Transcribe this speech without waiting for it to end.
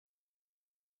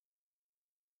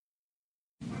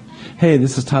Hey,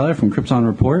 this is Tyler from Krypton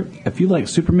Report. If you like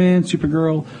Superman,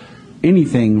 Supergirl,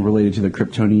 anything related to the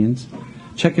Kryptonians,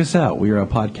 check us out. We are a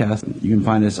podcast. You can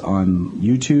find us on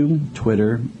YouTube,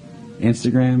 Twitter,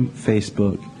 Instagram,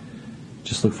 Facebook.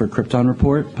 Just look for Krypton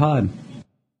Report Pod.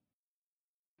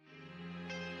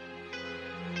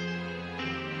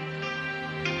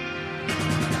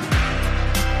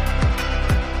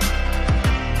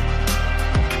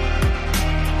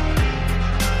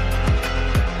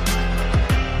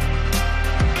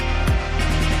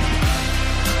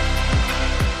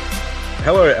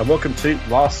 Hello and welcome to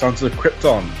Last Sons of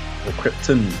Krypton, or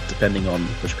Krypton, depending on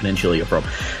which peninsula you're from.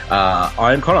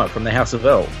 I'm Connor from the House of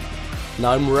L. And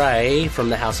I'm Ray from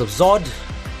the House of Zod.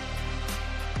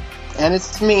 And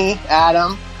it's me,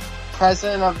 Adam,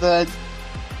 president of the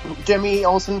Jimmy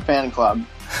Olsen fan club.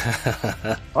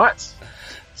 Right.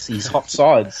 These hot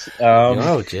sides.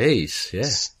 Oh, jeez,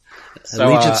 yeah. So,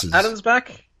 Allegiances. Adam's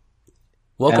back.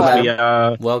 Welcome, And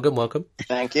Adam. Welcome.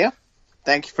 Thank you.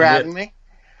 Thank you for having me.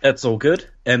 That's all good.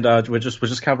 And we're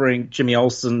just covering Jimmy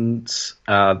Olsen's,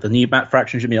 the new Matt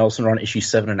Fraction Jimmy Olsen run, issue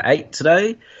 7 and 8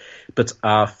 today. But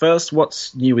first,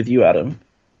 what's new with you, Adam?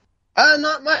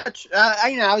 Not much.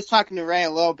 I was talking to Ray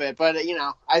a little bit, but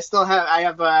I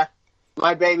have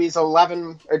my baby's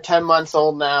 11 or 10 months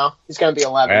old now. He's going to be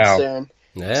 11 soon.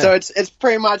 Yeah. So it's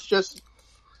pretty much just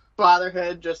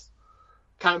fatherhood, just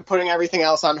kind of putting everything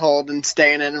else on hold and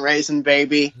staying in and raising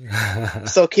baby.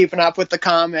 Still keeping up with the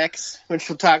comics, which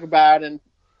we'll talk about. And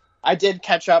I did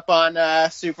catch up on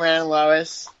Superman and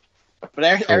Lois, but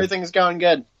everything's going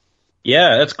good.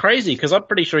 Yeah, that's crazy, because I'm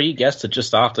pretty sure you guessed it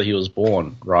just after he was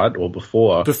born, right? Or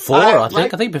before. I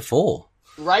think before.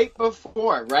 Right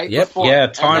before. Yeah,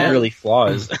 time really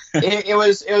flies. it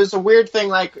was a weird thing.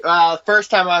 Like, first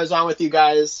time I was on with you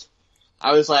guys,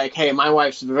 I was like, hey, my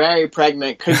wife's very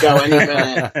pregnant, could go any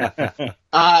minute.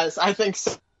 I think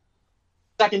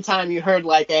second time you heard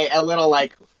like a little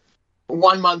like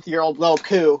 1-month-old little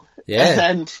coo. Yeah.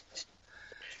 And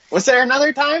was there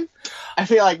another time? I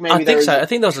feel like maybe I think so. I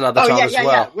think there was another time as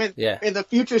well. Yeah. With the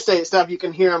future state stuff, you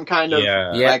can hear him kind of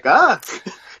like,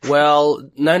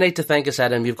 Well, no need to thank us,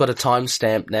 Adam. You've got a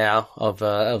timestamp now of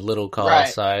little Kyle, right.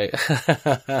 So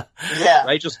yeah.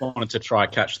 They just wanted to try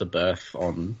catch the birth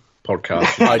on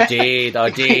podcast. I did.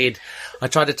 I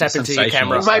tried to tap into your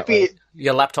camera. It might be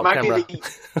your laptop camera. Be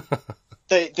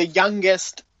the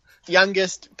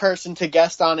youngest person to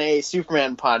guest on a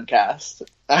Superman podcast.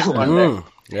 I wonder.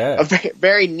 Yeah, a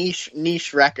very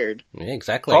niche record. Yeah,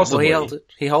 exactly. Possibly. Well,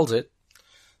 he holds it.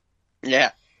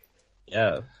 Yeah.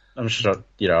 Yeah, I'm sure.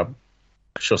 I'm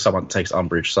sure someone takes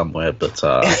umbrage somewhere, but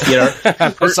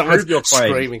prove your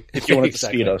claim screaming if you want to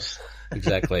Exactly. dispute us.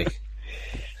 Exactly.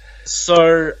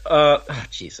 So,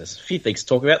 Jesus, a few things to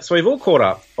talk about. So we've all caught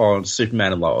up on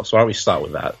Superman and Lois. Why don't we start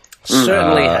with that?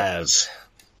 Certainly has.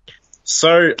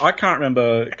 So I can't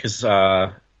remember because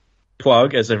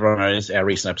plug, as everyone knows, our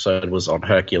recent episode was on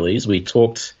Hercules. We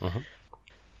talked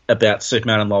about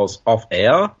Superman and Lois off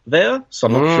air there, so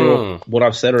I'm not sure what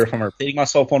I've said or if I'm repeating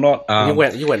myself or not.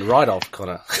 You went right off,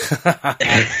 Connor.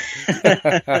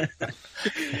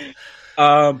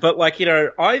 But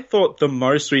I thought the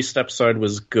most recent episode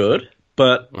was good,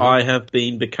 but I have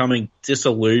been becoming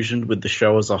disillusioned with the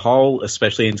show as a whole,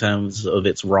 especially in terms of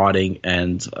its writing.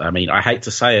 And I mean, I hate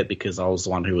to say it because I was the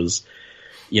one who was,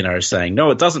 saying, no,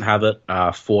 it doesn't have it.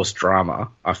 Forced drama,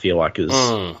 I feel like, is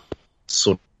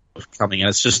sort of coming, and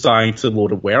it's just starting to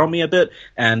wear on me a bit.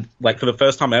 And like for the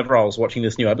first time ever, I was watching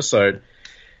this new episode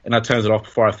and I turned it off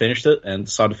before I finished it and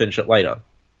decided to finish it later.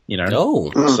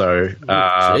 So, but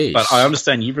I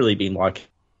understand you've really been liking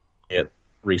it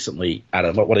recently,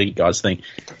 Adam. What do you guys think?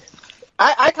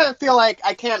 I kind of feel like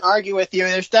I can't argue with you.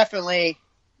 There's definitely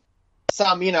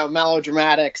some,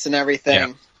 melodramatics and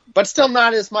everything, but still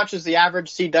not as much as the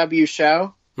average CW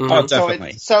show. Oh,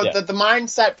 definitely. The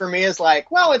mindset for me is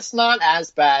like, well, it's not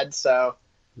as bad, so.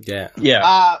 Yeah.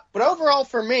 But overall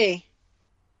for me,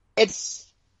 it's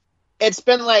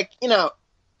been like,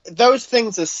 those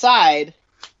things aside,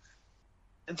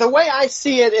 the way I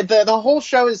see it, the whole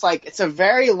show is like, it's a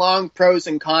very long pros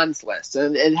and cons list,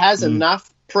 and it has enough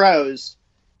pros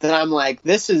that I'm like,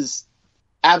 this is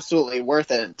absolutely worth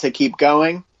it to keep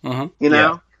going,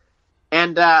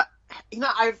 And,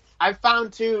 I've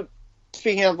found too,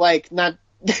 speaking of like, not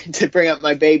to bring up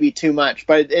my baby too much,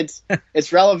 but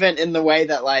it's relevant in the way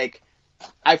that like,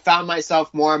 I found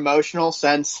myself more emotional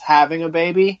since having a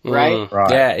baby, right?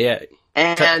 Right. Yeah.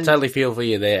 And totally feel for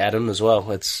you there, Adam, as well.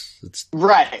 It's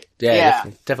right. Yeah.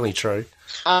 Definitely true.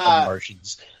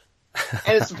 Emotions.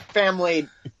 And it's a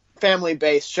family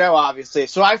based show, obviously.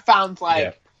 So I found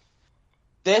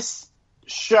this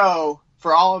show,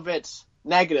 for all of its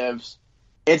negatives,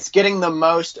 it's getting the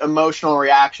most emotional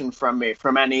reaction from me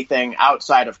from anything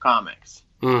outside of comics.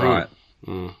 Mhm. Right.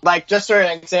 Mm. Like, just for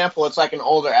an example, it's like an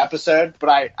older episode, but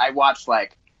I watched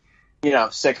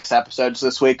 6 episodes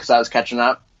this week because I was catching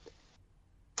up.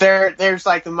 There's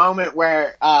like the moment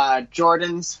where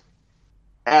Jordan's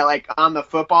on the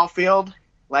football field,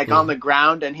 on the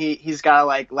ground, and he's got to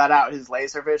let out his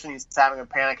laser vision. He's having a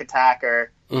panic attack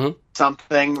or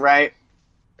something, right?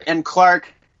 And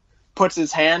Clark puts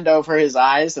his hand over his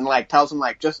eyes and tells him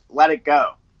just let it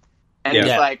go. And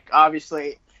he's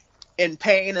obviously in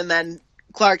pain, and then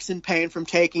Clark's in pain from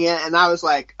taking it, and I was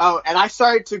like, oh, and I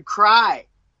started to cry.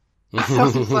 I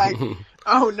was like,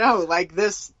 oh no,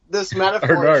 this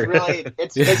metaphor is really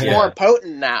it's more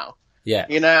potent now. Yeah.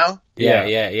 You know?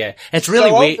 Yeah. It's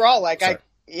really weird. Overall,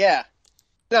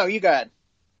 No, you go ahead.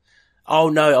 Oh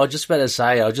no, I was just about to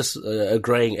say, I was just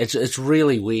agreeing. It's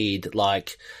really weird,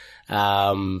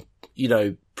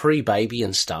 pre-baby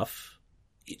and stuff.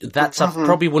 That stuff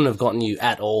probably wouldn't have gotten you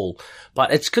at all.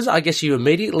 But it's because I guess you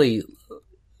immediately,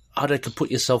 could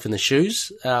put yourself in the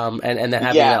shoes, and then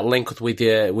having that link with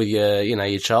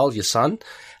your child, your son.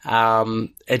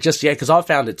 It just, because I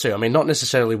found it too. I mean, not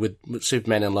necessarily with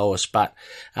Superman and Lois, but,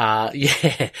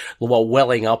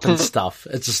 welling up and stuff.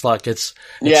 It's just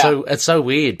it's so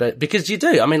weird, but because you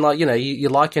do, I mean, you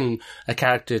liken a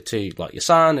character to your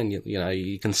son, and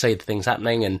you can see the things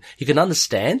happening and you can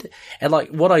understand. And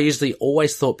what I usually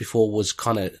always thought before was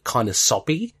kind of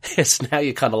soppy. Yes. Now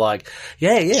you're kind of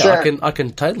sure. I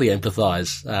can totally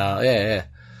empathize. Yeah.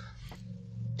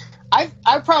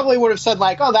 I probably would have said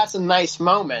oh, that's a nice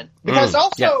moment, because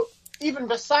even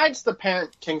besides the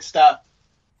parenting stuff,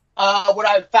 what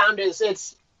I've found is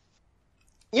it's,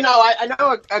 I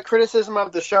know a criticism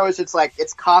of the show is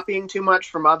it's copying too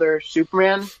much from other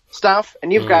Superman stuff,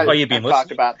 and you've got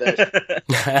talked about this.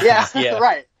 Yeah,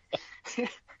 right.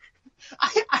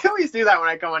 I always do that when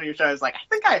I come on your show. It's I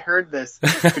think I heard this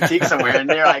critique somewhere, and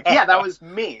they're like, yeah, that was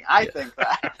me. I think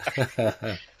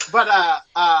that. But,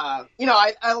 I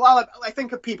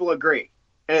think people agree.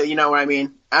 You know what I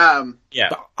mean? Yeah.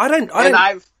 But I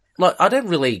don't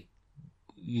really,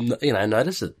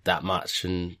 notice it that much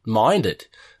and mind it.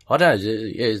 I don't know.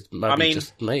 It's maybe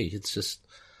just me. It's just.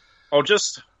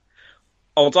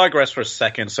 I'll digress for a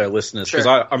second, so listeners, because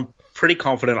I'm pretty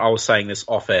confident I was saying this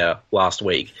off air last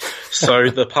week. So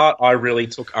the part I really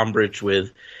took umbrage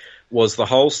with was the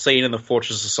whole scene in the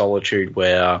Fortress of Solitude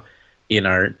where,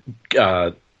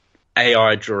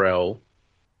 AI Jor-El,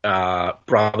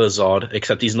 brother Zod,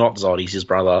 except he's not Zod, he's his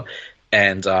brother,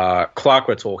 and Clark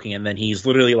were talking, and then he's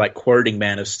literally quoting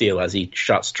Man of Steel as he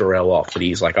shuts Jor-El off, and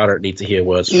he's I don't need to hear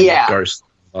words from Ghost.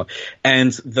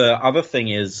 And the other thing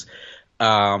is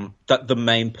that the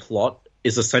main plot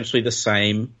is essentially the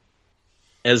same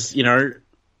as,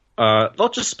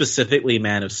 not just specifically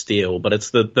Man of Steel, but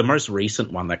it's the most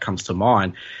recent one that comes to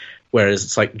mind. Whereas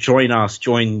it's join us,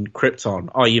 join Krypton.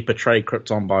 Oh, you betrayed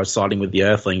Krypton by siding with the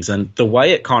Earthlings. And the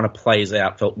way it kind of plays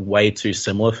out felt way too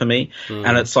similar for me.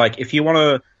 And it's if you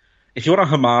want to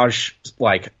homage,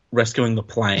 rescuing the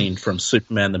plane from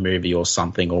Superman the movie or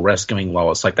something, or rescuing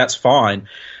Lois, that's fine.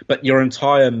 But your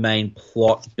entire main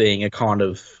plot being a kind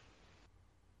of,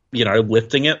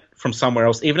 lifting it from somewhere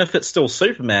else, even if it's still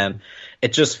Superman,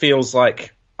 it just feels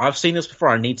I've seen this before.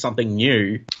 I need something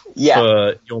new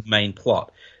for your main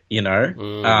plot.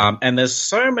 And there's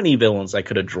so many villains they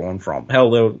could have drawn from.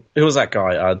 Hell, who was that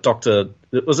guy?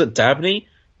 Was it Dabney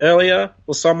earlier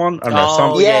or someone? I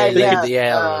don't know.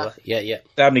 Yeah.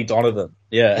 Dabney Donovan.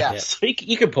 Yeah. Yeah. So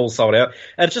you could pull someone out.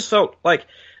 And it just felt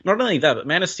not only that, but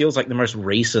Man of Steel's the most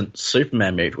recent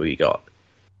Superman movie we got.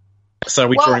 So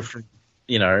we drew from,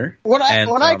 What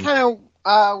I kind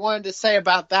of wanted to say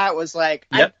about that was I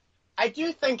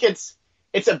do think it's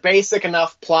a basic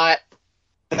enough plot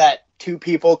that two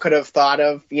people could have thought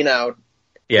of,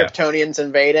 Kryptonians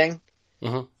invading.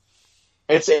 Mm-hmm.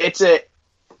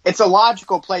 It's a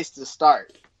logical place to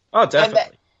start. Oh,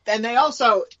 definitely. And they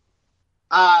also,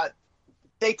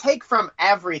 they take from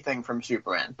everything from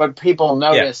Superman, but people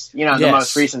notice, the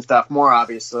most recent stuff more,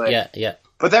 obviously. Yeah.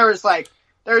 But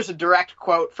there's a direct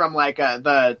quote from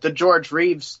the George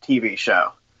Reeves TV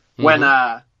show when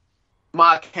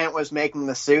Ma Kent was making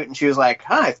the suit, and she was like,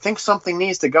 I think something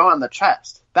needs to go on the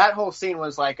chest. That whole scene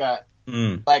was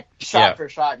shot for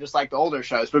shot, just like the older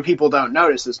shows, but people don't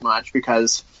notice as much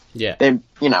because they,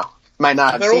 might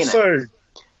not have seen it.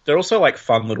 They're also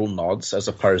fun little nods as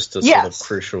opposed to sort of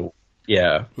crucial.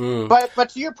 Yeah.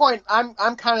 But to your point, I'm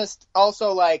kind of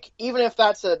also even if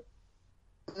that's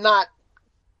not,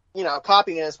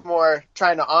 copying it, it's more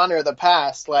trying to honor the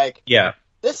past.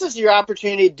 This is your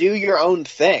opportunity to do your own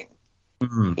thing.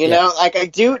 You know, like I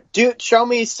do show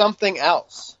me something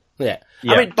else. Yeah.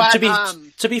 Yeah. I mean, But,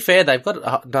 to be fair, they've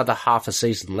got another half a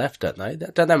season left, don't they?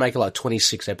 Don't they make like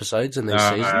 26 episodes in these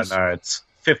seasons? No, it's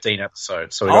 15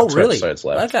 episodes, so we've got 2 episodes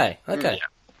left. Okay. Yeah.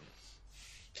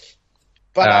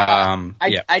 But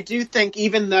yeah. I do think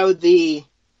even though the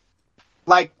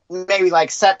maybe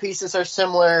set pieces are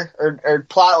similar or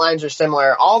plot lines are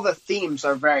similar, all the themes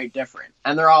are very different,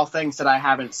 and they're all things that I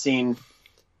haven't seen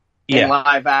in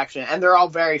live action, and they're all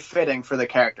very fitting for the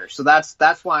characters. So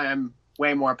that's why I'm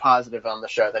way more positive on the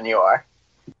show than you are.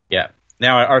 Yeah.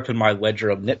 Now I open my ledger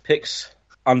of nitpicks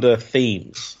under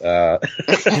themes. No.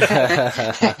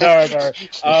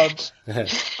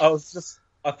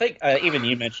 I think even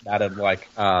you mentioned, Adam,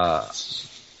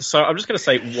 so I'm just going to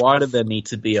say, why did there need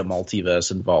to be a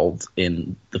multiverse involved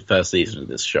in the first season of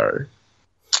this show?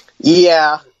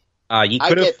 Yeah. I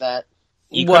get that.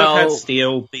 You could have had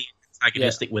Steel be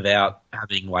antagonistic without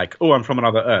having I'm from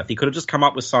another Earth. He could have just come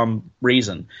up with some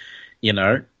reason, you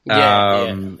know?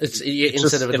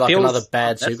 Instead of another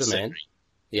bad Superman.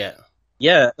 Yeah.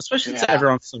 Yeah, especially since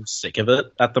everyone's so sick of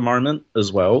it at the moment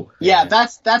as well. Yeah,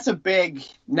 that's a big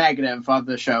negative of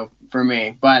the show for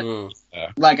me. But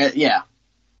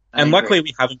and luckily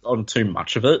we haven't gotten too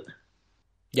much of it.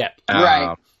 Yeah.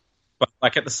 Right.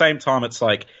 But at the same time, it's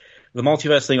the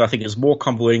multiverse thing I think is more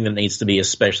convoluting than it needs to be,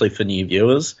 especially for new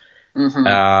viewers. Mm-hmm.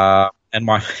 And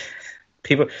my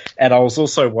people, and I was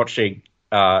also watching.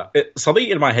 Something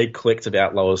in my head clicked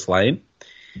about Lois Lane.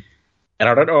 And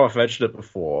I don't know if I've mentioned it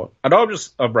before. I know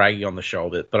I'm bragging on the show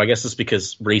a bit, but I guess it's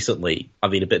because recently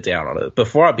I've been a bit down on it.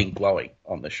 Before I've been glowing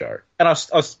on the show. And as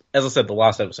I said, the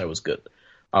last episode was good.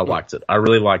 I liked it. I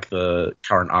really like the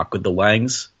current arc with the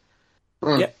Langs.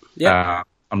 Yeah.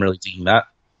 I'm really digging that.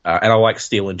 And I like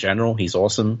Steel in general. He's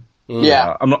awesome.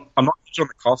 Yeah. I'm not much on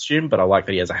the costume, but I like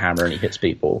that he has a hammer and he hits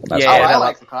people. I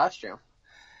like the costume.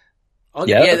 Oh,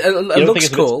 yeah, it looks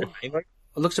cool. It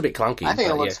looks a bit clunky. I think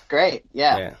it looks great.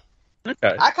 Yeah.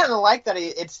 Okay. I kind of like that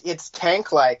it's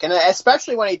tank-like, and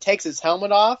especially when he takes his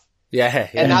helmet off. Yeah.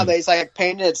 And now that he's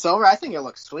painted it silver, I think it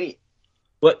looks sweet.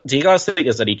 What do you guys think?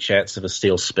 There's any chance of a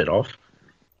Steel spin-off?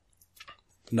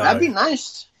 No, that'd be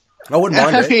nice. I wouldn't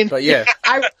mind it, but yeah,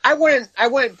 I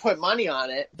wouldn't put money on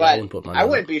it, but I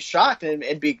wouldn't be shocked, and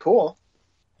it'd be cool.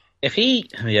 If he,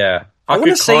 I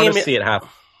could kind of see it happen.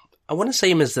 I want to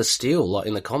see him as the Steel, like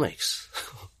in the comics.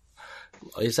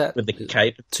 Is that with the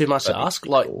cape too much to ask?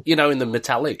 Cool. In the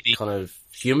metallic kind of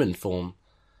human form.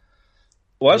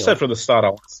 Well, I said from the start, I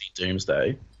want to see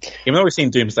Doomsday. Even though we've seen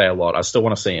Doomsday a lot, I still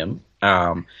want to see him.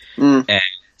 And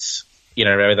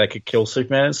maybe they could kill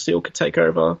Superman and Steel could take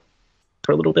over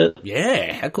for a little bit.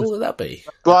 Yeah, how cool would that be?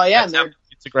 Well, yeah,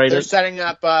 they're setting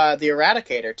up the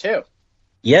Eradicator too.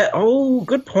 Yeah. Oh,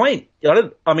 good point.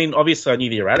 Obviously, I knew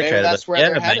the Eradicator. Maybe that's where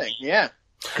they're heading. Yeah.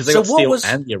 Because they got Steel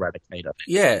and the Eradicator.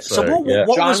 Yeah. So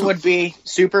what John would be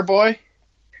Superboy?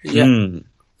 Yeah.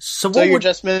 So you're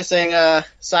just missing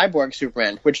Cyborg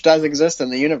Superman, which does exist in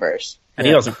the universe. And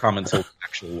he doesn't come until the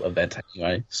actual event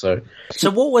anyway. So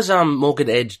what was Morgan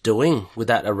Edge doing with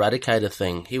that Eradicator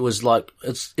thing? He was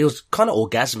it was kind of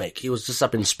orgasmic. He was just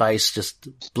up in space,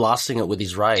 just blasting it with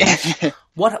his rays.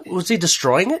 What was he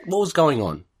destroying it? What was going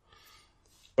on?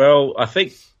 Well, I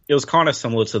think it was kind of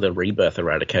similar to the Rebirth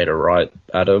Eradicator, right,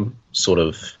 Adam? Sort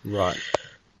of right.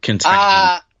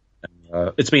 Containing.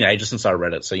 It's been ages since I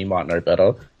read it, so you might know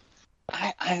better.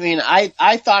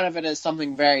 I thought of it as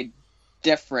something very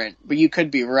different, but you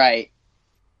could be right.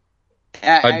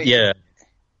 Yeah,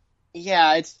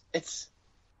 it's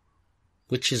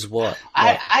which is what?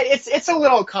 It's a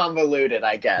little convoluted,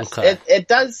 I guess. Okay. It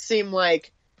does seem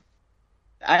like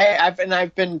I've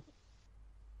been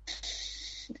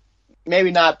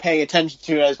maybe not paying attention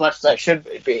to it as much as I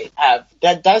should be.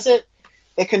 Does it?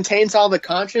 It contains all the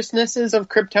consciousnesses of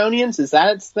Kryptonians. Is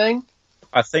that its thing?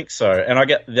 I think so, and I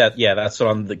get that. Yeah, that's what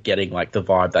I'm getting. The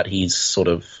vibe that he's sort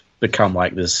of become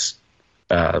this.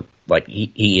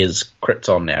 He is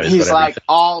Krypton now. He's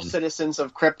all citizens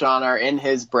of Krypton are in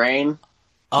his brain.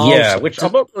 Oh, yeah, which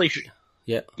I'm not really sure.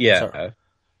 Yeah. Sorry.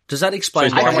 Does that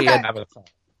explain why he had? Avatar.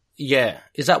 Yeah,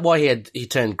 is that why he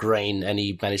turned green and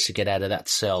he managed to get out of that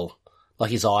cell?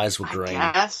 His eyes were green.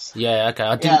 Yes. Yeah. Okay.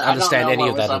 I didn't understand any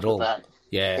of that at all.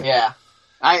 Yeah. Yeah.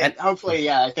 Hopefully,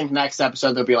 I think next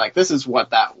episode they'll be this is what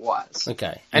that was.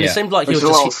 Okay. And it seemed like he was a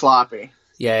little sloppy.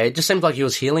 Yeah, it just seemed like he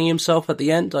was healing himself at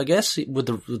the end, I guess, with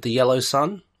the yellow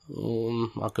sun.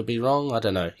 I could be wrong. I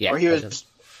don't know. Yeah. Or he was.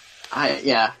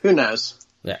 Who knows?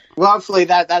 Yeah. Well, hopefully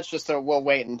that's just we'll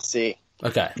wait and see.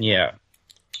 Okay. Yeah.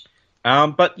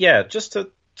 But yeah, just to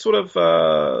sort of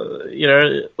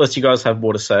unless you guys have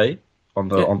more to say on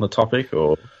the topic,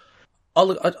 or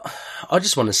I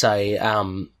just want to say,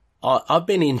 I've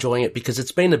been enjoying it because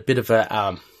it's been a bit of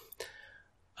a,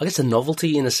 I guess a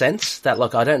novelty in a sense that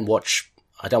like I don't watch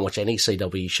any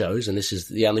CW shows, and this is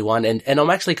the only one. And I'm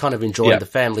actually kind of enjoying the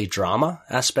family drama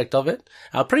aspect of it.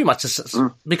 Pretty much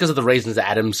because of the reasons that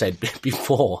Adam said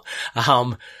before.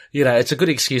 It's a good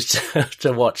excuse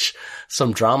to watch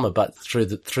some drama, but through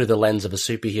the lens of a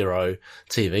superhero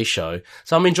TV show.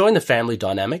 So I'm enjoying the family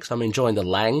dynamics. I'm enjoying the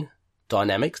Lang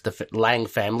dynamics, the Lang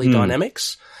family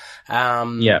dynamics.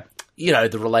 The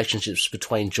relationships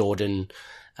between Jordan,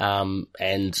 and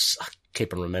I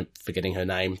keep on forgetting her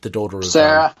name, the daughter of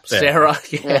Sarah. Sarah,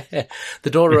 yeah. The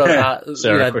daughter of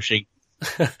Sarah Cushing.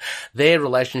 Their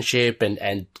relationship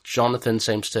and Jonathan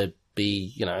seems to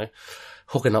be,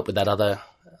 hooking up with that other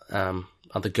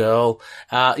girl.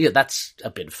 That's a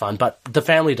bit of fun, but the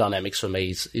family dynamics for me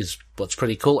is what's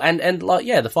pretty cool. And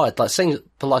the fight, like seeing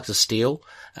the likes of Steel,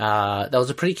 that was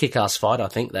a pretty kick-ass fight, I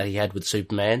think, that he had with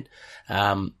Superman.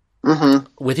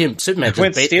 With him, Superman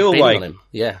just beating on him.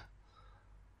 Yeah.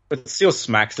 But Steel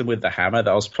smacks him with the hammer.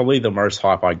 That was probably the most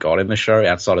hype I got in the show,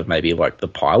 outside of maybe like the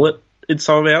pilot in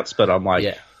some amounts. But I'm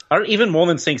like, I don't, even more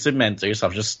than seeing Superman do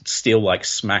stuff, just Steel like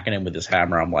smacking him with his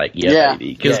hammer. I'm like,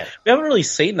 baby, because we haven't really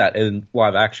seen that in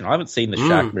live action. I haven't seen the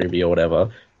Shark movie or whatever,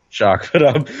 Shark. But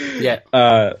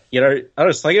I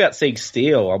was thinking about seeing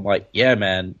Steel. I'm like, yeah,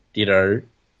 man,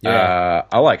 I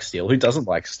like Steel. Who doesn't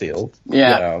like Steel?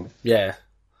 Yeah,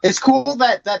 It's cool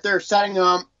that they're setting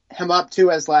him up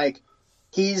too as like.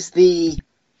 He's the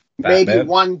Batman. Maybe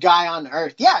one guy on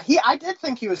Earth. Yeah, I did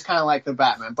think he was kind of like the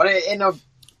Batman, but in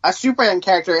a Superman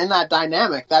character in that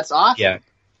dynamic, that's awesome.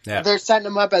 Yeah. They're setting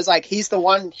him up as like he's the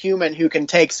one human who can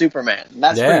take Superman.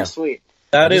 That's pretty sweet.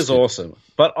 That is awesome.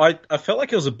 But I felt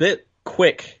like it was a bit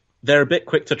quick. They're a bit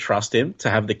quick to trust him to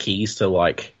have the keys to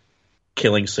like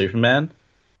killing Superman.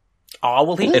 Oh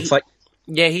well, it's like.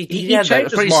 Yeah, he had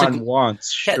changed his mind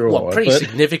once. Pretty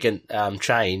significant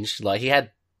change. Like he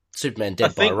had. Superman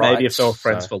dead by rights. I think maybe if they were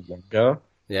friends for longer,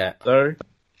 though,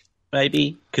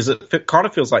 maybe. Because it kind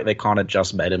of feels like they kind of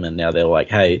just met him and now they're like,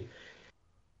 hey,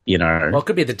 Well, it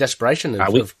could be the desperation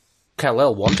of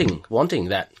Kal-El wanting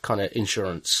that kind of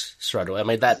insurance straight away. I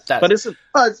mean, that... But isn't...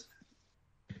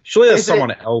 surely there's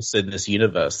someone else in this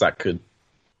universe that could,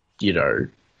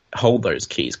 hold those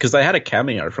keys. Because they had a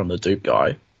cameo from the Duke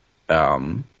guy.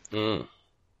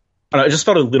 I don't know, it just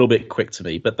felt a little bit quick to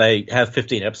me, but they have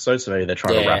 15 episodes, so maybe they're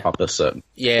trying to wrap up a certain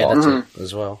plot. That's it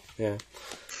as well. Yeah.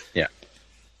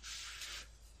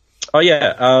 Oh,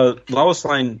 yeah. Lois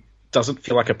Lane doesn't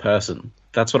feel like a person.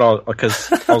 That's what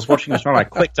because I was watching the show and I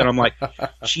clicked and I'm like,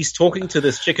 she's talking to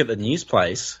this chick at the news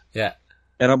place. Yeah.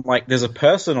 And I'm like, there's a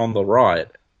person on the right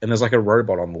and there's like a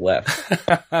robot on the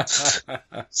left.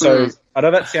 So I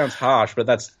know that sounds harsh, but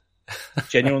that's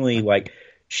genuinely like,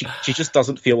 She just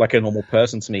doesn't feel like a normal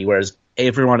person to me, whereas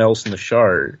everyone else in the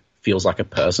show feels like a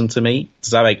person to me.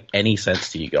 Does that make any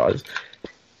sense to you guys?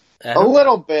 A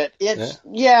little bit. It's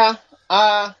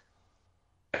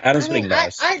Adam's being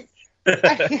nice.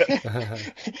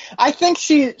 I think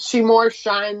she more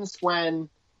shines when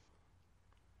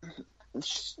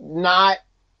not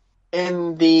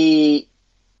in the.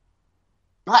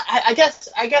 I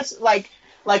guess like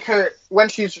her when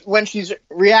she's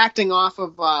reacting off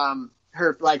of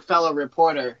her like fellow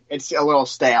reporter, it's a little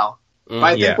stale. But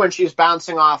I think when she's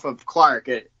bouncing off of Clark,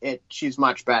 she's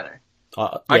much better.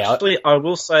 Actually, I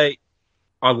will say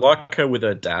I like her with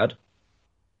her dad.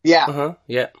 Yeah.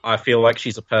 Yeah. I feel like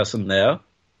she's a person there,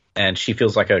 and she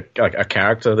feels like a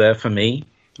character there for me.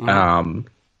 I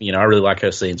really like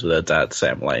her scenes with her dad,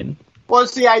 Sam Lane. Well,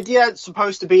 it's the idea. It's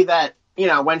supposed to be that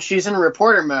when she's in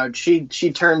reporter mode, she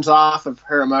turns off of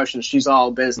her emotions. She's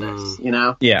all business.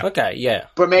 Yeah. Okay. Yeah.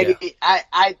 But maybe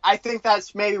I think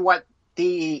that's maybe what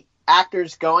the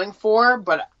actor's going for,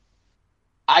 but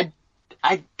I'm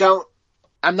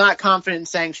not confident in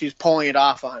saying she's pulling it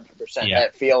off 100%.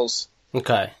 That feels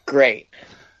great.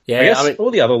 Yeah, I guess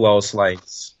all the other Lois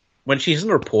Lanes, when she's in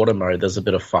reporter mode, there's a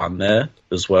bit of fun there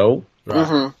as well. Right.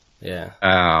 Mm-hmm. Yeah.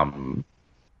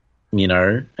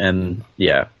 And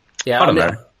yeah. Yeah, I don't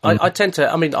know. I tend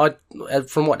to,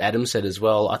 from what Adam said as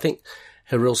well, I think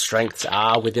her real strengths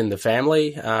are within the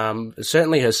family.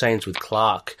 Certainly her scenes with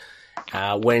Clark,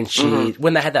 when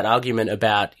they had that argument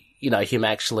about, him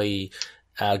actually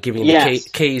giving the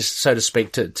keys, so to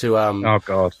speak, to oh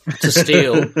God, to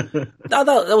Steel. No,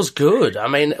 that was good. I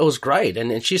mean, it was great,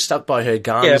 and she stuck by her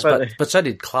guns, but so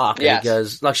did Clark.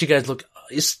 Yes. And she goes, look,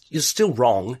 you're still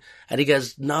wrong, and he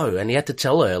goes, no, and he had to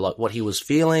tell her like what he was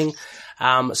feeling.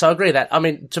 So I agree that,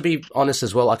 to be honest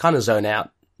as well, I kind of zone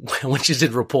out when she's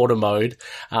in reporter mode.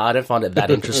 I don't find it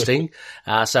that interesting.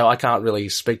 So I can't really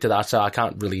speak to that. So I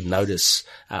can't really notice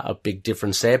a big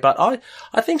difference there. But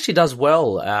I think she does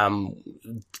well,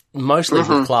 mostly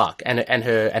with Clark and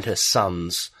her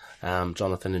sons,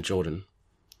 Jonathan and Jordan.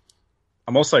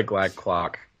 I'm also glad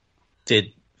Clark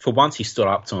did, for once he stood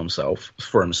up to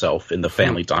himself in the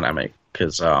family dynamic,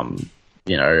 because, and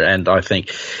I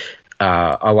think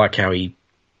I like how he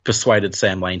persuaded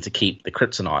Sam Lane to keep the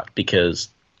kryptonite, because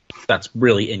that's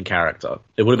really in character.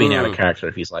 It would have been out of character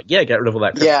if he's like, yeah, get rid of all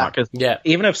that kryptonite. Because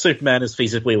even if Superman is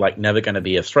feasibly like never going to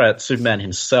be a threat, Superman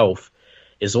himself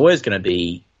is always going to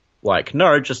be like,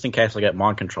 no, just in case I get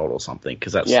mind controlled or something,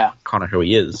 because that's kind of who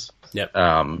he is. Yep.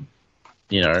 I'm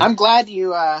glad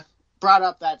you brought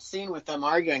up that scene with them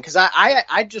arguing, because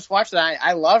I just watched that.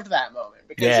 I loved that moment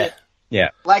because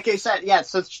like I said,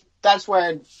 so that's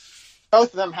where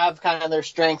both of them have kind of their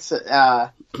strengths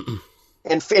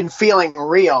in feeling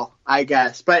real, I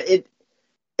guess. But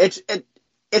it's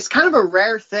kind of a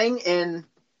rare thing in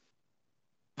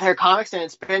their comics, and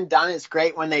it's been done. It's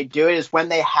great when they do it. Is when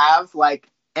they have like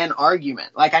an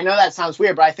argument. Like, I know that sounds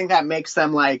weird, but I think that makes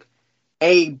them like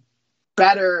a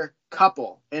better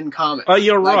couple in comics. Oh,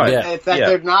 you're right. That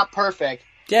they're not perfect.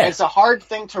 Yeah. It's a hard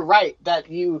thing to write, that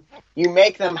you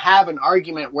make them have an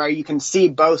argument where you can see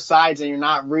both sides and you're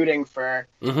not rooting for,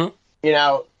 you're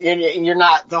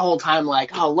not the whole time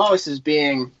like, oh, Lois is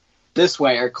being this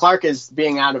way or Clark is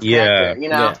being out of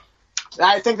character,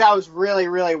 I think that was really,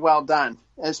 really well done.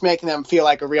 It's making them feel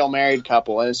like a real married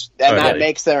couple, and that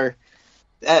makes their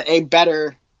a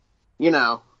better,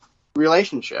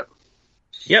 relationship.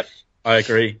 Yep. I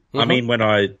agree. I mean, when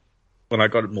I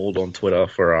got mauled on Twitter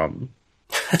for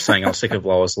saying I'm sick of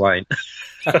Lois Lane,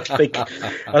 I think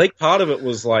part of it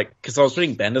was like, because I was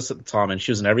reading Bendis at the time and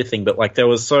she was in everything, but like there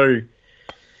was so,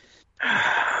 and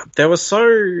I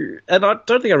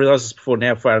don't think I realized this before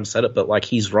Adam said it, but like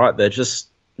he's right. They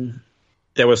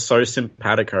were so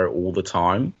simpatico all the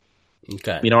time.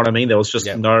 Okay, you know what I mean? There was just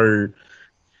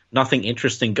nothing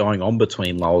interesting going on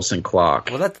between Lois and Clark.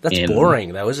 Well, that's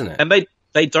boring though, isn't it? And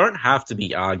they don't have to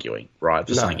be arguing, right,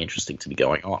 for something interesting to be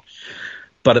going on.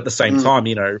 But at the same time,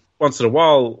 once in a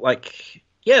while, like,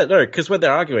 because when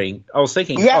they're arguing, I was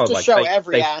thinking... You have to show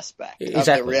every aspect of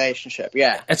the relationship,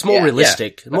 It's more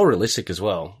realistic. More realistic as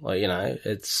well. Like,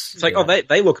 it's like,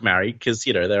 they look married because,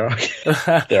 they're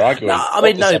arguing. No, I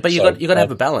mean, no, but you got to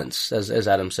have a balance, as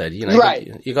Adam said.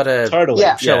 Right. You got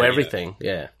to show everything,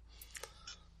 Yeah,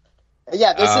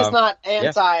 this is not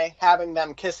anti having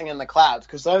them kissing in the clouds,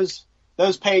 because those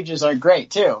pages are great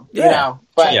too,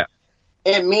 but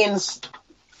it means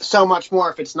so much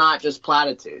more if it's not just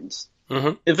platitudes.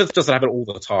 If it doesn't happen all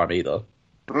the time either.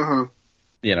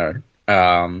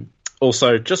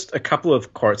 Also, just a couple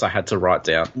of quotes I had to write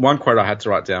down. One quote I had to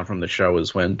write down from the show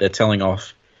is when they're telling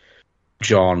off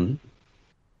John,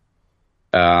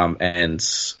 and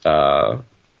I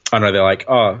know they're like,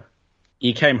 oh,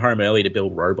 you came home early to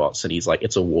build robots, and he's like,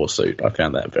 it's a war suit. I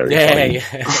found that very funny.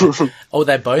 Yeah. Oh,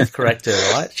 they both correct her,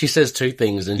 right? She says two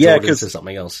things, and Jordan says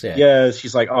something else. Yeah,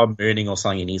 she's like, oh, I'm mooning or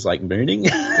something, and he's like, mooning?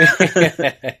 So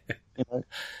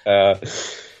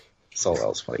that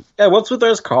was funny. Yeah, what's with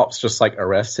those cops just, like,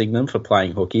 arresting them for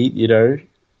playing hooky,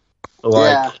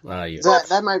 Like,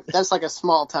 that's like a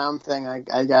small town thing,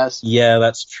 I guess. Yeah,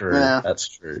 that's true. Yeah. That's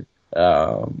true.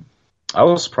 I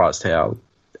was surprised how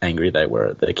angry they were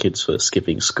at their kids for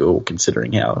skipping school,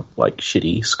 considering how like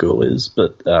shitty school is.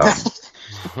 But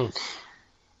and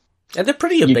they're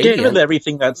pretty obedient. Given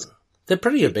everything they're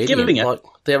pretty obedient. Like,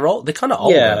 they're kind of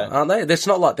older, aren't they? It's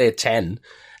not like they're 10.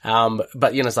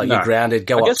 But it's like you're grounded.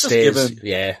 Go upstairs.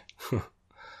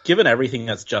 Given everything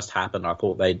that's just happened, I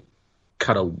thought they'd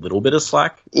cut a little bit of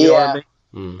slack. You know what I mean?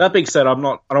 That being said, I don't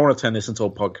want to turn this into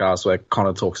a podcast where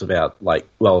Connor talks about like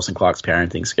Lois and Clark's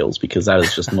parenting skills, because that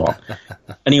is just not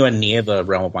anywhere near the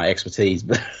realm of my expertise.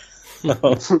 But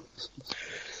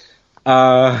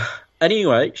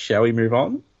anyway, shall we move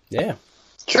on? Yeah,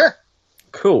 sure.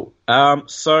 Cool.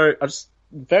 So I just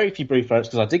very few brief notes,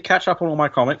 because I did catch up on all my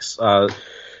comics.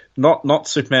 Not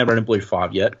Superman Red and Blue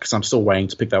 5 yet, because I'm still waiting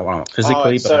to pick that one up physically. Oh,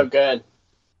 it's so good.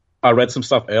 I read some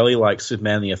stuff early, like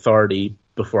Superman the Authority,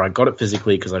 before I got it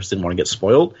physically, because I just didn't want to get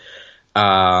spoiled.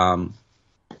 I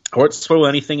won't spoil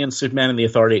anything in Superman and the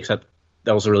Authority, except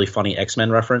that was a really funny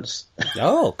X-Men reference.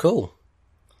 Oh, cool.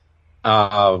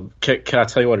 Can I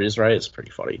tell you what it is, Ray? It's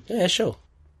pretty funny. Yeah, sure.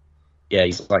 Yeah,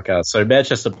 he's like, so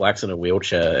Manchester Black's in a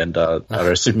wheelchair, and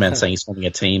Superman's saying he's forming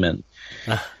a team, and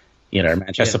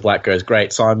Manchester Black goes,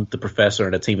 great, so I'm the professor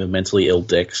and a team of mentally ill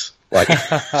dicks. Like,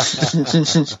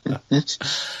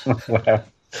 wow.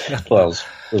 Well, it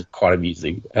was quite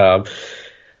amusing.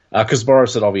 Because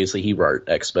Morrison, obviously, he wrote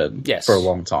X-Men Yes. for a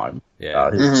long time. Yeah.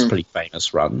 It's a pretty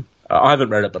famous run. I haven't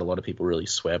read it, but a lot of people really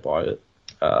swear by it.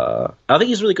 I think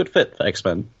he's a really good fit for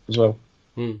X-Men as well.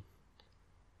 Hmm.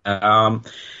 So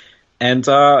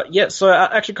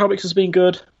Action Comics has been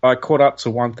good. I caught up to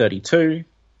 132.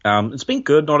 It's been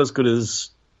good, not as good as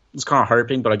I was kind of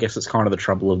hoping, but I guess it's kind of the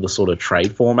trouble of the sort of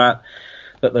trade format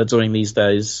that they're doing these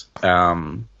days.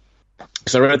 Because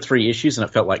I read 3 issues and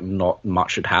it felt like not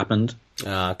much had happened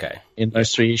Okay. in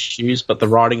those 3 issues, but the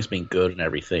writing's been good and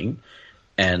everything.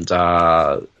 And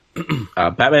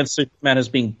Batman Superman has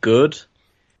been good.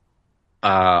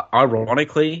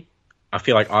 Ironically, I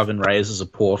feel like Ivan Reyes is a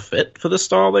poor fit for the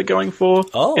style they're going for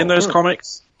in those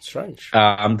comics. Strange.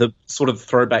 The sort of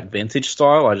throwback vintage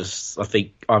style, I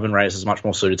think Ivan Reyes is much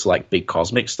more suited to like big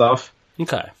cosmic stuff.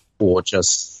 Okay. Or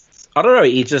just, I don't know,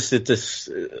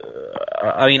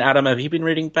 I mean, Adam, have you been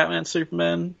reading Batman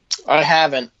Superman? I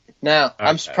haven't. No. Okay.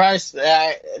 I'm surprised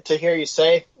to hear you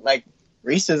say, like,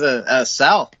 Reese is a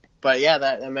cell. But yeah,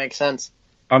 that makes sense.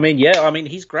 I mean,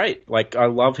 he's great. Like, I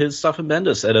love his stuff in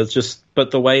Bendis, and it's just,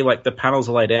 but the way, like, the panels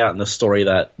are laid out and the story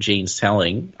that Gene's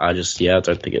telling, I don't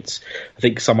think it's, I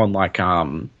think someone like,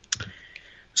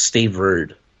 Steve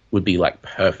Rude would be, like,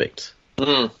 perfect.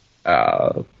 Mm.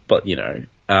 But, you know,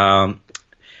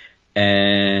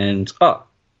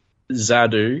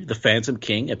 Zadu, the Phantom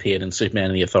King, appeared in Superman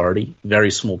and the Authority.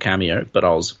 Very small cameo, but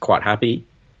I was quite happy.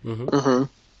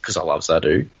 Because I love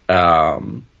Zadu.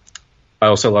 I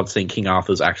also loved seeing King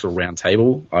Arthur's actual round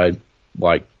table. I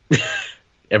like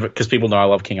because people know I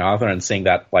love King Arthur, and seeing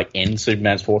that like in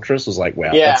Superman's fortress was like,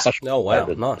 wow, that's such Oh wow,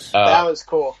 nice. That was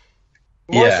cool.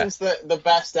 Morrison's the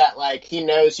best at, like, he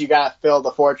knows you gotta fill the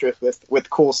fortress with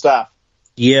cool stuff.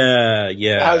 Yeah.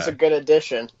 That was a good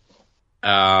addition.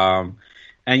 And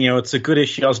you know, it's a good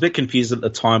issue. I was a bit confused at the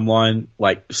timeline.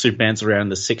 Like, Superman's around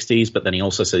the 60s, but then he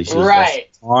also says he's less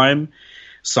time.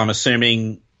 So I'm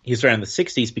assuming he's around the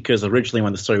 60s because originally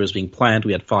when the story was being planned,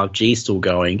 we had 5G still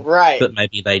going. Right. But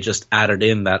maybe they just added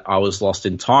in that I was lost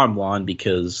in timeline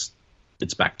because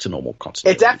it's back to normal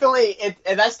continuity.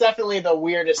 That's definitely the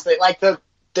weirdest thing. Like, the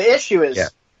issue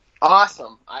is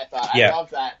awesome, I thought. I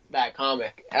love that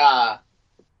comic.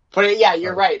 But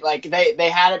you're right. Like, they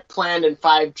had it planned in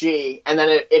 5G, and then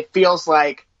it feels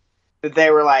like that they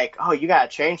were like, oh, you gotta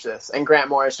change this. And Grant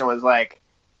Morrison was like,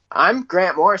 I'm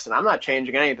Grant Morrison. I'm not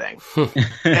changing anything.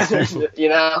 You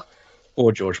know?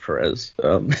 Or George Perez.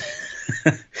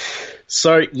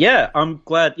 So, yeah, I'm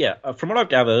glad. Yeah, from what I've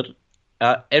gathered,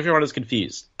 everyone is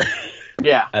confused.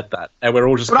 At that. And we're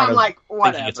all just kind of like,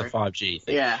 thinking it's a 5G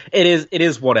thing. Yeah. It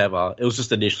is whatever. It was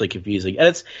just initially confusing.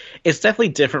 And it's definitely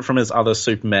different from his other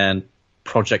Superman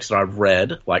projects that I've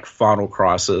read, like Final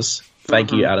Crisis.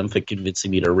 Thank you, Adam, for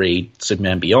convincing me to read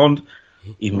Superman Beyond,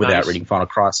 even without reading Final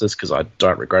Crisis, because I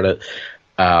don't regret it.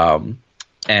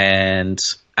 And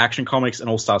Action Comics and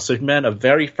All-Star Superman are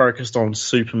very focused on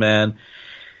Superman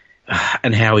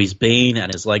and how he's been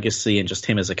and his legacy and just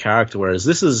him as a character, whereas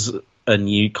this is a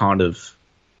new kind of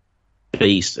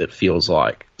beast, it feels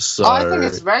like. So I think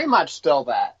it's very much still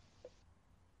that.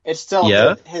 It's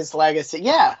still his legacy.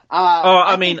 Yeah.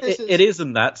 I mean, it is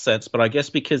in that sense, but I guess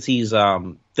because he's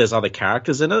there's other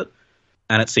characters in it,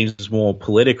 and it seems more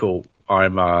political.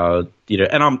 I'm and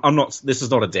I'm not. This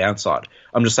is not a downside.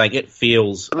 I'm just saying it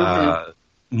feels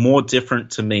more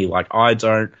different to me. Like I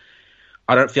don't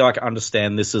feel like I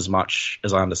understand this as much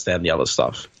as I understand the other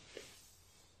stuff.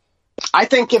 I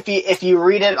think if you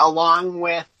read it along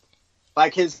with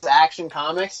like his Action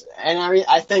Comics and everything,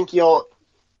 I think you'll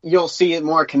see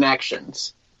more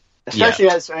connections, especially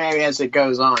as it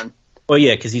goes on. Well,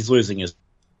 yeah, because he's losing his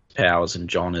powers and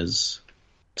John is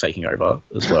taking over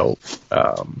as well.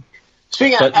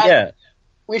 Speaking of,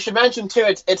 we should mention too,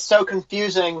 it's so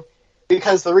confusing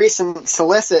because the recent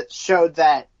solicit showed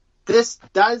that this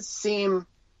does seem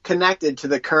connected to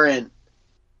the current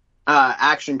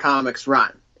Action Comics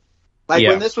run. Like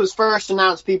when this was first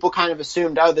announced, people kind of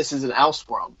assumed, oh, this is an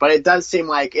Elseworld, but it does seem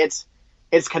like it's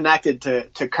connected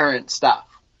to current stuff.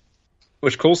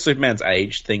 Which calls Superman's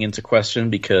age thing into question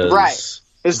because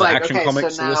it's the like, Action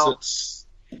Comics solicits.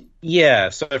 Yeah,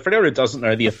 so for anyone who doesn't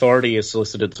know, the Authority is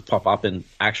solicited to pop up in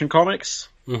Action Comics,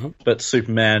 but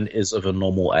Superman is of a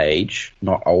normal age,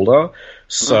 not older.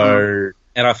 So,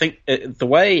 and I think the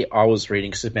way I was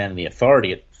reading Superman and the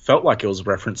Authority, it felt like it was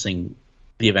referencing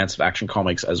the events of Action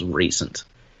Comics as recent.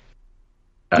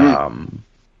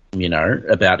 You know,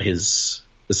 about his...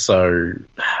 So,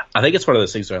 I think it's one of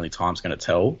those things that only time's going to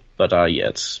tell, but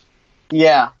it's...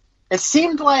 Yeah. It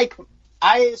seemed like,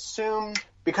 I assumed,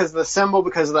 because of the symbol,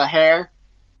 because of the hair,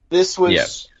 this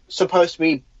was supposed to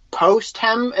be post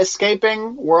him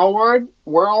escaping world,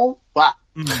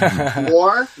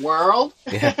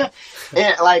 Yeah.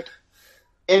 and, like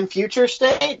in Future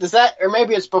State. Does that, or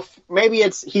maybe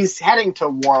it's he's heading to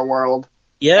War World.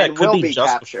 Yeah, and it could will be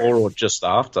just captured. before or just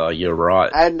after. You're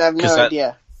right. I have no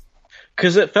idea.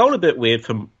 Because it felt a bit weird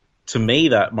to me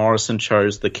that Morrison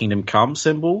chose the Kingdom Come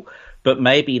symbol, but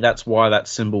maybe that's why that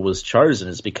symbol was chosen,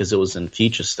 is because it was in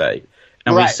Future State.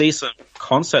 And we see some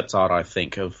concept art, I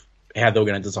think, of how they were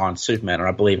going to design Superman, and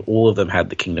I believe all of them had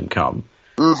the Kingdom Come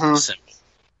symbol.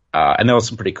 And there were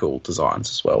some pretty cool designs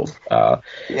as well.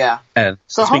 And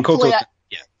so it's been cool hopefully,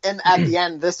 and at the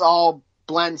end, this all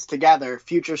blends together: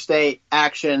 Future State,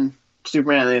 action,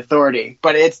 Superman, and the Authority.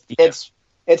 But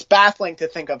it's baffling to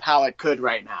think of how it could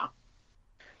right now.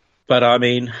 But I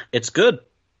mean, it's good.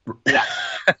 Yeah.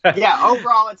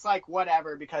 Overall, it's like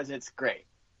whatever because it's great.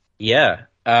 Yeah.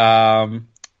 And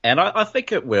I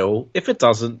think it will. If it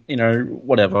doesn't,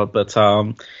 whatever. But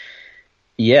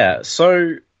yeah.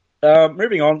 So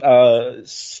moving on.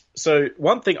 So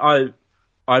one thing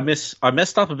I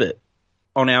messed up a bit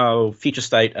on our Future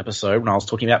State episode when I was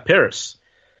talking about Pyrrhus.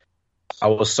 I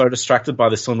was so distracted by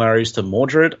the similarities to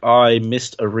Mordred, I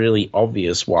missed a really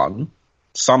obvious one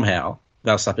somehow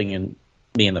without slapping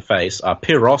me in the face.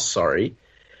 Pyrrhos, sorry.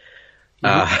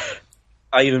 I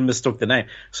even mistook the name.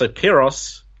 So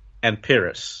Pyrrhos and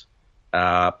Pyrrhus.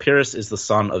 Pyrrhus is the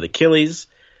son of Achilles.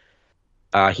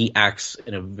 He acts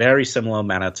in a very similar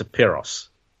manner to Pyrrhos.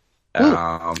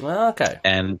 Okay.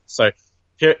 And so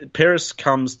Pyrrhus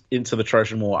comes into the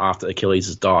Trojan War after Achilles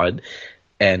has died.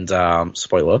 And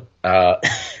spoiler,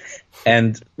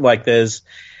 and like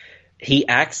he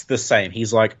acts the same.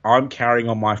 He's like, I'm carrying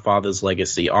on my father's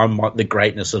legacy. I'm the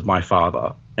greatness of my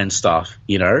father and stuff,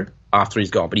 after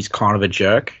he's gone. But he's kind of a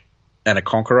jerk and a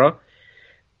conqueror.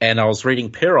 And I was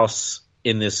reading Pyrrhos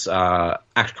in this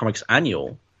Action Comics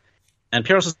annual, and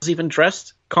Pyrrhos is even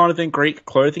dressed kind of in Greek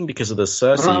clothing because of the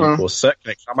Circe or Circe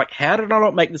connection. I'm like, how did I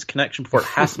not make this connection before? It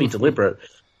has to be deliberate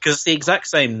because it's the exact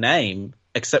same name,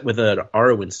 except with an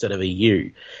O instead of a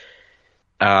U.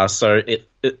 So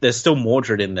there's still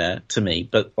Mordred in there to me,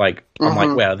 but like I'm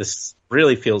like, wow, this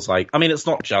really feels like. I mean, it's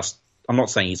not just. I'm not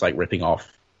saying he's like ripping off,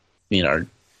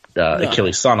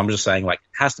 Achilles' son. I'm just saying like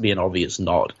it has to be an obvious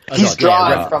nod. He's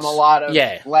drawn from a lot of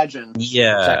legends.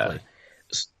 Yeah, exactly.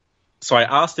 So I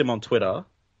asked him on Twitter, I'm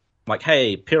like,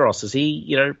 hey, Pyrrhos, is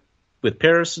he with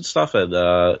Pyrrhus and stuff?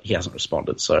 And he hasn't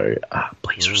responded. So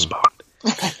please respond.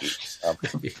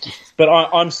 But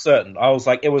I'm certain. I was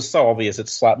like, it was so obvious. It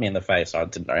slapped me in the face. I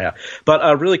didn't know how. But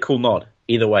a really cool nod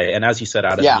either way. And as you said,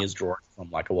 Adam, he is drawing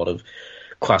from like a lot of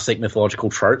classic mythological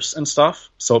tropes and stuff.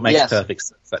 So it makes perfect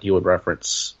sense that he would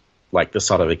reference like the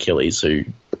son of Achilles, who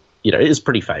is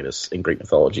pretty famous in Greek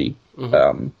mythology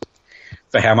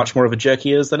for how much more of a jerk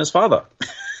he is than his father,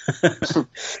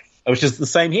 which is the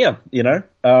same here.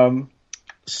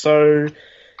 So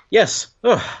yes.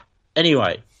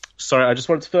 Anyway. Sorry, I just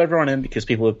wanted to fill everyone in because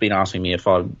people have been asking me if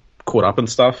I'm caught up and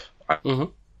stuff. I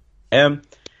am.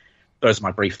 Those are my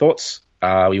brief thoughts.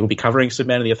 We will be covering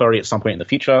Superman and the Authority at some point in the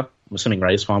future. I'm assuming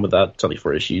Ray's fine with that. It's only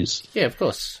 4 issues. Yeah, of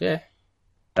course. Yeah.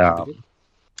 Yeah.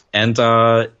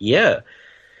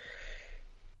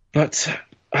 But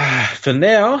for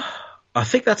now, I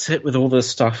think that's it with all this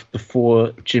stuff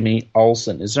before Jimmy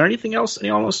Olsen. Is there anything else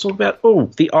anyone wants to talk about? Oh,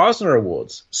 the Eisner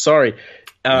Awards. Sorry.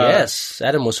 Yes,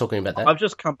 Adam was talking about that. I've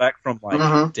just come back from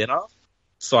dinner,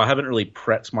 so I haven't really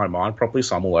prepped my mind properly,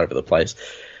 so I'm all over the place.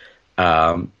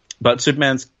 But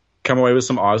Superman's come away with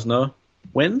some Eisner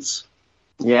wins.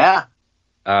 Yeah.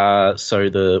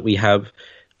 So we have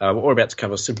what we're about to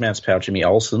cover: Superman's Power. Jimmy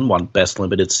Olsen won Best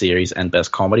Limited Series and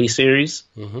Best Comedy Series.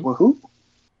 Woohoo!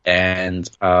 And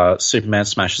Superman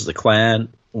Smashes the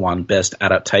Klan won Best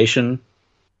Adaptation.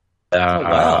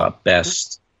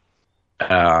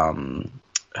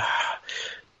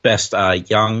 Best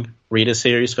Young Reader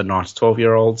Series for 9 to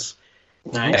 12-year-olds.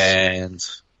 Nice. And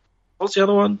what's the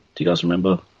other one? Do you guys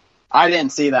remember? I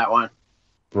didn't see that one.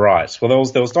 Right. Well,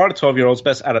 there was 9 to 12-year-olds,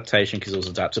 Best Adaptation because it was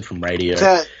adapted from radio.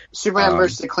 So Superman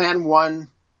vs. the Klan won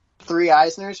 3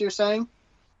 Eisners, you're saying?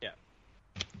 Yeah.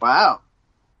 Wow.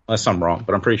 Unless I'm wrong,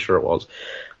 but I'm pretty sure it was.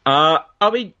 I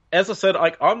mean, as I said,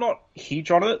 I'm not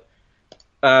huge on it.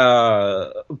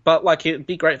 But like it'd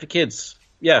be great for kids.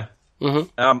 Yeah.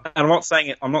 And I'm not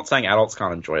saying adults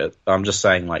can't enjoy it. I'm just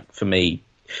saying, like, for me,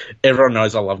 everyone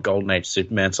knows I love Golden Age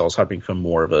Superman, so I was hoping for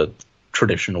more of a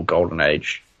traditional Golden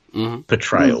Age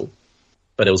portrayal.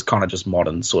 But it was kind of just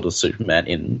modern sort of Superman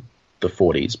in the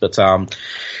 40s. But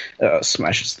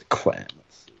Smashes the Klan.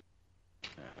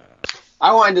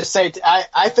 I wanted to say,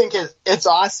 I think it's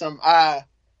awesome.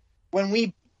 When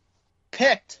we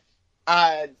picked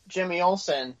Jimmy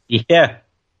Olsen. Yeah.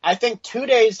 I think 2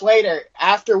 days later,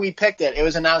 after we picked it, it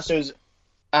was announced it was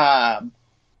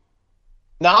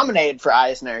nominated for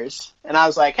Eisner's, and I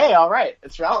was like, "Hey, all right,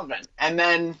 it's relevant." And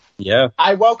then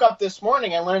I woke up this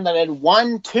morning and learned that it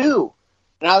won 2,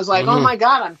 and I was like, "Oh my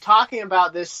god, I'm talking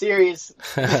about this series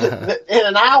in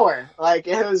an hour!" Like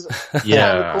it was kind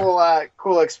of a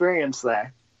cool experience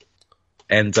there.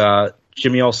 And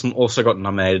Jimmy Olsen also got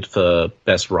nominated for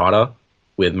Best Writer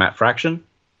with Matt Fraction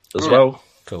as well.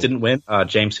 Cool. Didn't win.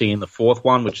 James Heaney in the 4th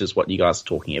one, which is what you guys were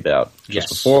talking about just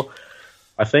before,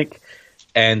 I think.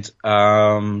 And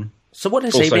so what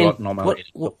has he been?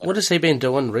 What has he been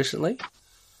doing recently?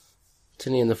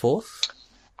 Isn't he in the 4th?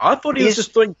 I thought he was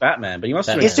just doing Batman, but he must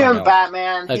have. He's doing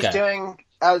Batman. Okay. He's doing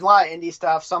a lot of indie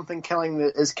stuff. Something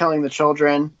is killing the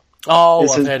children. Oh,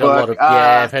 I've heard book. A lot of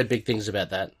I've heard big things about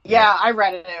that. Yeah, I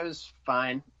read it. It was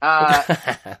fine.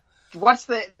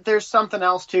 There's something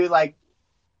else too, like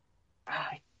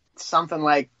something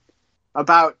like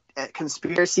about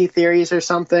conspiracy theories or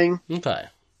something. Okay.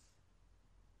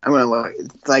 I'm gonna look.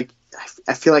 Like,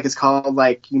 I feel like it's called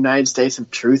like United States of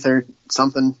Truth or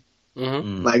something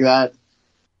like that.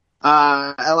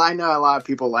 I know a lot of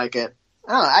people like it.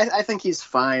 I don't know. I think he's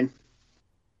fine.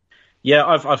 Yeah,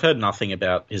 I've heard nothing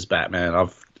about his Batman.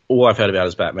 All I've heard about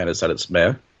his Batman is that it's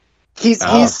meh.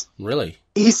 He's really.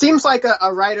 He seems like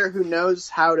a writer who knows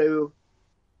how to.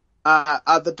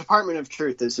 The Department of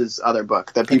Truth is his other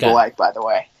book that people like, by the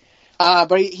way.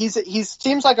 But he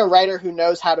seems like a writer who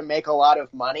knows how to make a lot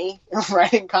of money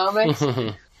writing comics.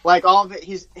 Like all of it,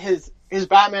 his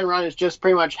Batman run is just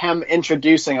pretty much him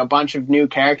introducing a bunch of new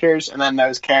characters, and then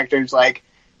those characters like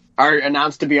are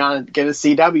announced to be on a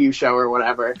CW show or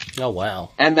whatever. Oh wow!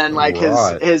 And then like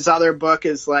his other book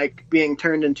is like being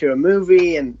turned into a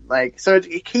movie, and like so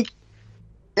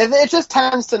it just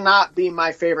tends to not be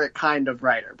my favorite kind of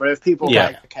writer. But if people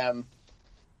like him,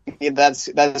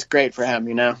 that's great for him,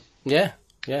 you know. Yeah.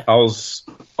 I was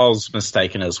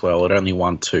mistaken as well. It only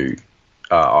won 2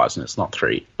 Eisners, not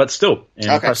 3, but still,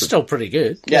 still pretty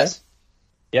good. Yes.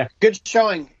 Yeah. Good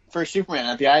showing for Superman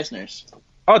at the Eisners.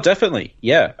 Oh, definitely.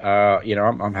 Yeah.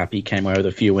 I'm happy he came away with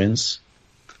a few wins.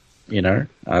 More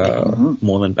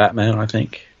than Batman, I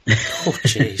think. Oh,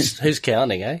 jeez. Who's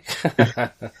counting, eh?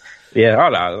 Yeah, I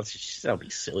know. That'll be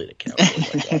silly to count.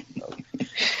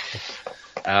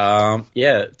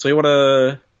 So you want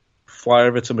to fly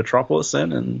over to Metropolis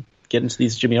then and get into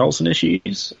these Jimmy Olsen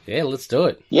issues? Yeah, let's do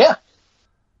it. Yeah.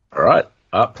 All right.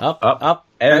 Up,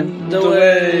 and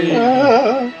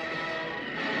away.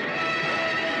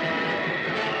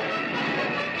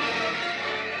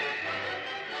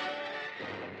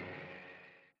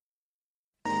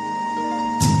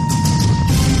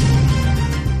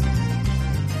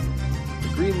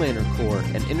 Lantern Corps,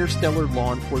 an interstellar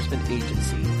law enforcement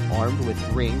agency armed with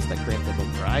rings that grant them a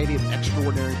variety of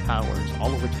extraordinary powers,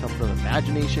 all of which come from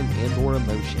imagination and or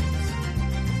emotions.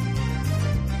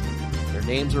 Their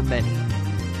names are many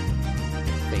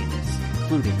and famous,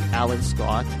 including Alan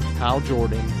Scott, Hal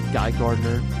Jordan, Guy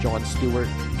Gardner, Jon Stewart,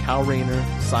 Kal Rayner,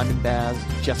 Simon Baz,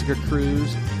 Jessica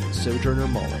Cruz, and Sojourner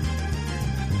Mullen.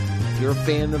 If you're a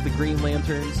fan of the Green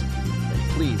Lanterns,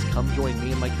 please come join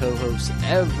me and my co-hosts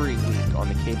every week on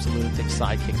the Capes and Lunatics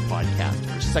Sidekicks podcast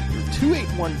for Sector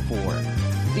 2814,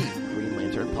 the Green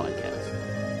Lantern podcast.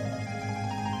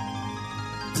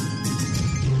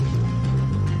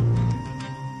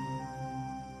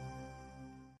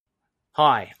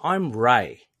 Hi, I'm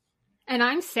Ray. And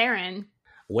I'm Saren.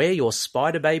 We're your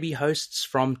Spider Baby hosts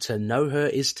from To Know Her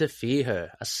Is To Fear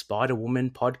Her, a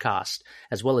Spider-Woman podcast,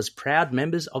 as well as proud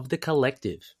members of The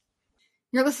Collective.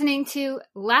 You're listening to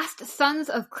Last Sons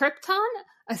of Krypton,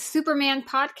 a Superman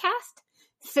podcast.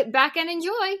 Sit back and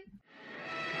enjoy.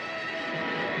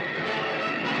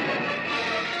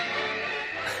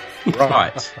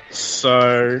 Right.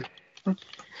 So,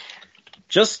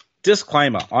 just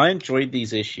disclaimer, I enjoyed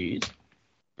these issues,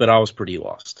 but I was pretty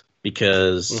lost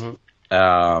because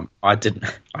I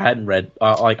haven't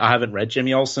read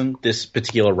Jimmy Olsen this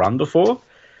particular run before.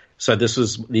 So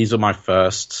these are my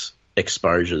first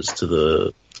exposures to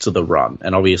the run,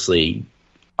 and obviously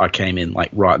I came in like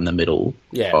right in the middle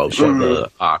of what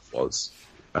the arc was.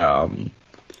 How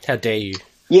dare you?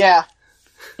 Yeah.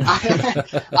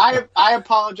 I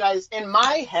apologize. In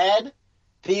my head,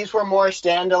 these were more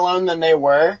standalone than they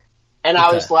were, and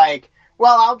I was like,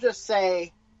 well, I'll just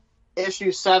say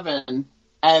issue 7,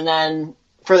 and then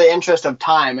for the interest of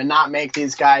time, and not make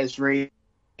these guys read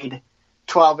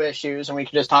 12 issues, and we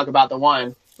can just talk about the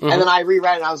one. And then I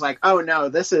reread it, and I was like, oh no,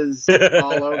 this is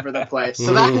all over the place.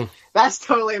 So that's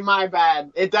totally my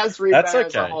bad. It does read better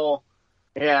as a whole.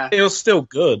 Yeah. It was still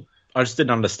good, I just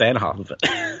didn't understand half of it.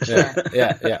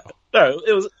 Yeah. No,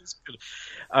 it was good.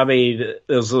 I mean,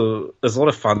 there's a lot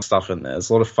of fun stuff in there. There's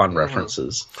a lot of fun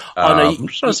references. I'm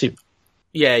just trying to see.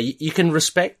 Yeah, you can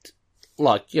respect,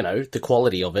 like, you know, the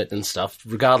quality of it and stuff,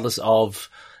 regardless of,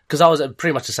 because I was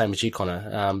pretty much the same as you,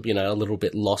 Connor, you know, a little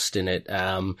bit lost in it.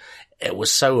 It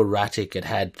was so erratic. It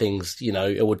had things, you know,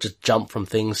 it would just jump from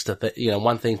things to, you know,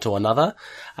 one thing to another.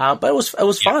 But it was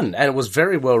fun, and it was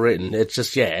very well written. It's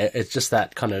just, it's just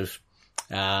that kind of,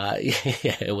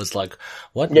 it was like,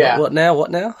 what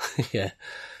now? Yeah.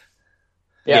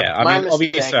 Yeah, I mean,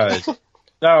 obviously,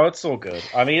 no, it's all good.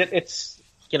 I mean, it's,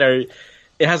 you know,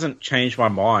 it hasn't changed my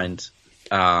mind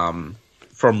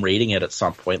from reading it at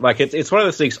some point. Like, it's one of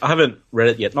those things, I haven't read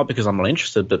it yet, not because I'm not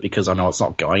interested, but because I know it's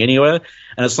not going anywhere.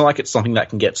 And it's not like it's something that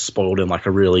can get spoiled in, like,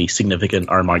 a really significant,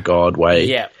 oh my god way.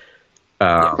 Yeah.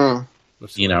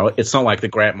 You know, it's not like the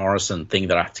Grant Morrison thing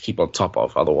that I have to keep on top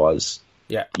of, otherwise,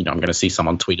 you know, I'm going to see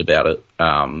someone tweet about it.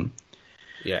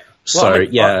 Sorry.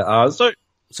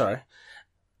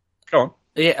 Go on.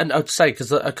 Yeah, and I'd say, because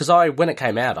when it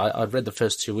came out, I read the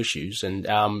first 2 issues, and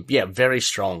very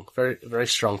strong, very, very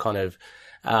strong kind of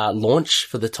launch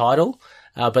for the title.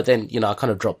 But then, you know, I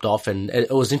kind of dropped off, and it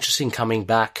was interesting coming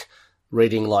back,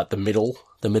 reading like the middle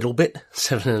bit,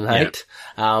 7 and 8,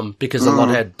 because a lot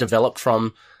had developed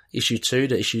from issue 2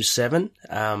 to issue 7.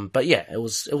 But yeah, it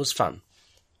was fun.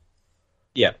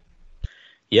 Yeah.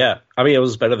 Yeah. I mean, it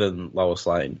was better than Lois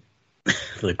Lane,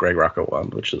 the Greg Rucka one,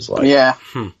 which is like,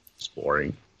 it's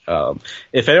boring.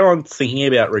 If anyone's thinking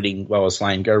about reading Lois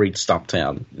Lane, go read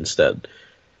Stumptown instead.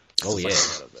 Oh, yeah.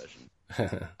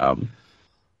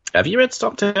 Have you read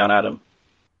Stumptown, Adam?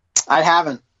 I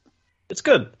haven't. It's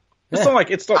good. It's not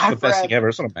like, it's not the best thing ever.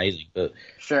 It's not amazing, but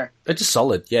sure, it's just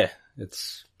solid. Yeah,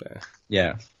 it's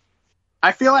yeah.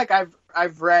 I feel like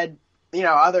I've read, you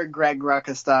know, other Greg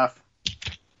Rucka stuff,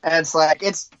 and it's like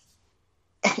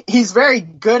he's very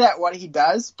good at what he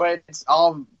does, but it's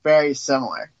all very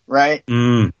similar, right?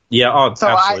 Yeah, so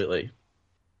absolutely.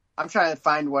 I'm trying to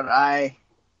find what I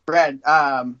read,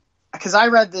 because I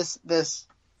read this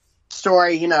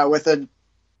story, you know, with a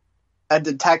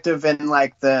detective in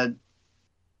like the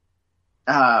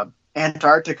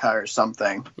Antarctica or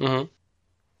something,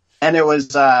 and it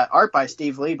was art by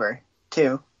Steve Lieber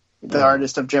too, the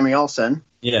artist of Jimmy Olsen.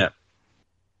 Yeah.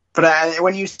 But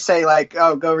when you say like,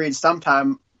 "Oh, go read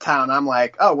Stumptown," I'm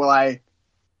like, "Oh, well, I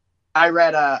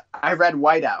read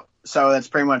Whiteout, so that's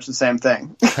pretty much the same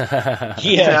thing." Yeah,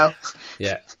 you know?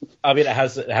 Yeah. I mean, it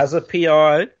has a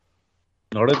PI,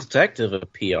 not a detective, a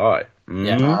PI.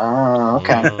 Yeah. Oh,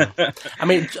 okay. I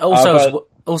mean, also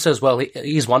as well,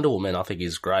 his Wonder Woman, I think,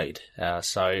 is great.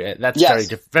 So that's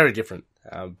very different.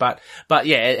 But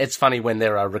yeah, it's funny when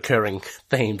there are recurring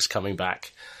themes coming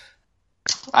back.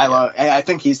 I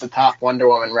think he's the top Wonder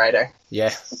Woman writer.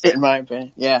 Yeah, in my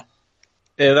opinion. Yeah.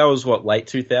 Yeah, that was what, late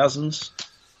 2000s.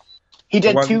 He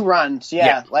did 2 runs.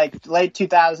 Yeah, like late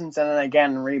 2000s and then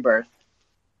again Rebirth.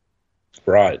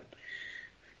 Right.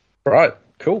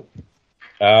 Cool.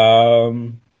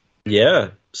 Yeah.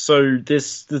 So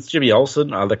this Jimmy Olsen,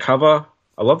 the cover.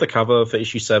 I love the cover for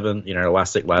issue 7. You know,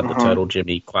 Elastic Lad, the Turtle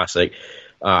Jimmy classic.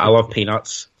 I love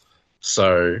Peanuts.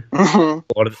 So a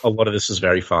lot of this is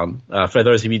very fun. For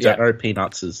those of you who don't know,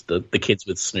 Peanuts is the kids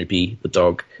with Snoopy, the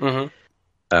dog. You know,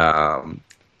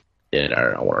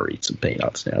 I want to read some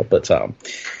Peanuts now, but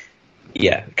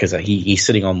yeah, because he's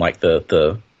sitting on like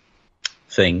the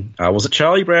thing. Was it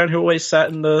Charlie Brown who always sat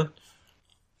in the?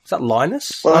 Is that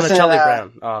Linus? Well, Charlie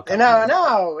Brown. Oh, okay.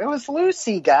 No, it was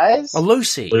Lucy, guys. Oh,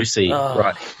 Lucy,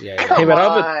 right? Yeah. Hey, but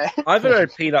I haven't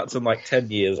heard Peanuts in like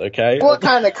 10 years. Okay. What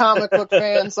kind of comic book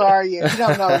fans are you? You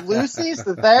don't know Lucy's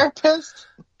the therapist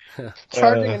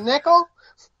charging a nickel.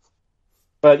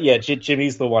 But yeah,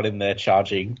 Jimmy's the one in there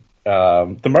charging.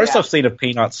 The most I've seen of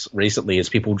Peanuts recently is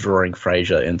people drawing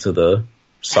Frasier into the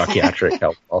psychiatric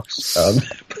help box.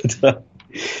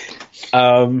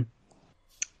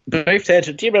 Brief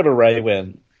tangent. Do you remember, Ray,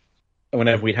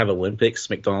 whenever we'd have Olympics,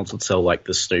 McDonald's would sell like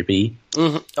the Snoopy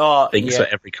things for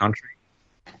every country?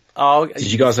 Oh, did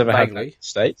you guys ever have that in the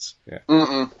States?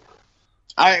 Yeah.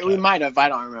 We might have. I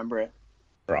don't remember it.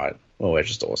 Right. Well, we're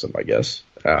just awesome, I guess.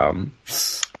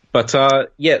 But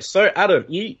yeah. So Adam,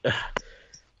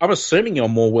 I'm assuming you're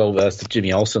more well versed in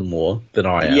Jimmy Olsen lore than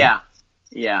I am.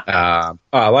 Yeah.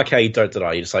 I like how you don't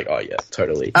deny. You're just like, oh yeah,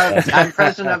 totally. I'm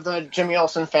president of the Jimmy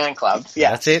Olsen fan club.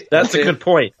 Yeah, that's it. That's a good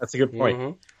point.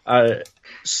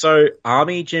 So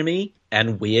Army Jimmy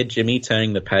and Weird Jimmy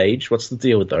turning the page. What's the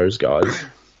deal with those guys?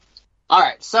 All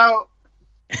right, so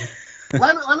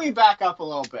let me back up a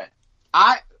little bit.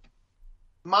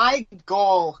 My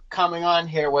goal coming on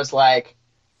here was like,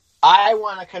 I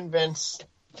want to convince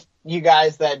you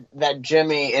guys that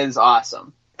Jimmy is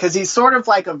awesome. Because he's sort of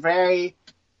like a very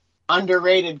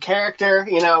underrated character,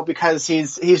 you know, because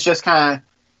he's just kind of,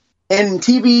 in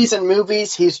TVs and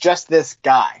movies, he's just this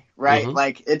guy, right? Mm-hmm.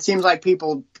 Like, it seems like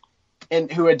people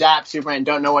who adapt Superman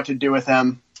don't know what to do with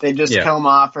him. They just kill him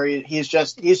off, or he's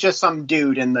just some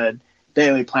dude in the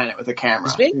Daily Planet with a camera.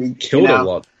 He's been killed a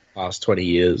lot the past 20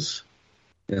 years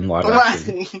in live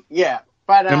action. Yeah.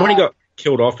 But, and when he got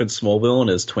killed off in Smallville and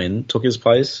his twin took his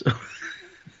place.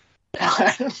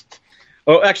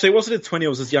 Oh, actually, it wasn't his twin, it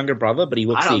was his younger brother, but he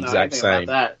looks the exact same.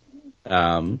 About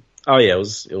that. Oh yeah, it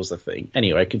was a thing.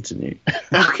 Anyway, continue.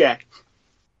 Okay.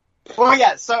 Well,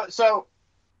 yeah. So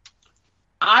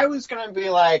I was gonna be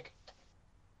like,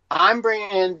 I'm bringing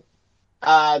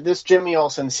in this Jimmy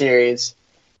Olsen series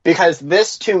because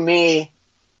this, to me,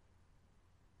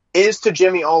 is to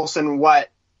Jimmy Olsen what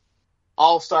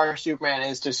All-Star Superman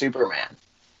is to Superman.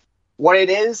 What it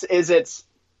is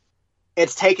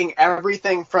it's taking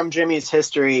everything from Jimmy's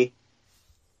history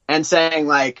and saying,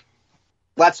 like,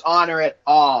 let's honor it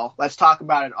all. Let's talk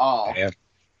about it all. Yeah,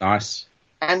 nice.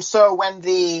 And so when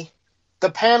the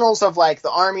panels of, like, the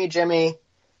Army Jimmy,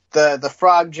 the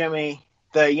Frog Jimmy,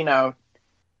 the,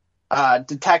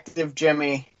 Detective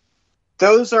Jimmy,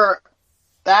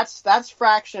 that's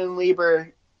Fraction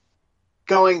Lieber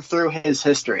going through his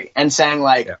history and saying,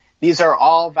 like, these are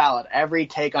all valid. Every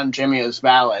take on Jimmy is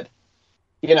valid.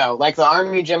 You know, like the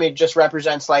Army Jimmy just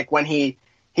represents, like, when he's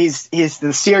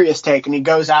the serious take and he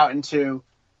goes out into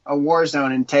a war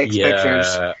zone and takes pictures.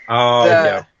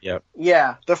 Oh,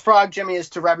 yeah. The Frog Jimmy is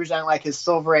to represent, like, his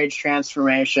Silver Age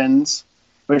transformations,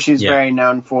 which he's very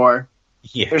known for.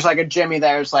 Yeah. There's, like, a Jimmy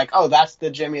there's like, oh, that's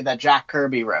the Jimmy that Jack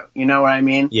Kirby wrote. You know what I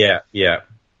mean? Yeah.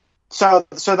 So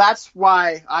that's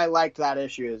why I liked that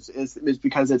issue is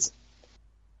because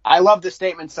I love the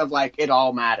statements of, like, it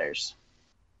all matters.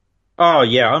 Oh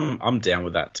yeah, I'm down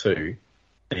with that too.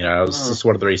 You know, it's just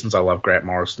one of the reasons I love Grant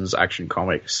Morrison's Action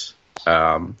Comics.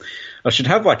 I should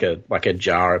have like a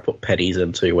jar I put pennies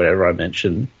into whenever I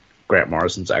mention Grant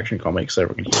Morrison's Action Comics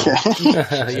every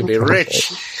year. You'd be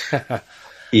rich.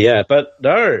 Yeah, but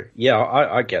no, yeah,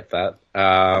 I get that.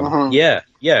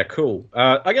 Yeah, cool.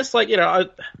 I guess, like, you know, I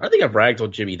don't think I've ragged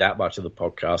on Jimmy that much in the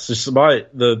podcast. Just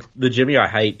the Jimmy I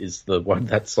hate is the one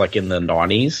that's like in the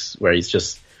 90s where he's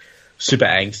just super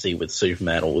angsty with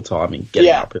Superman all the time and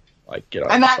getting up and, like, you know.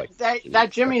 And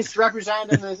that Jimmy's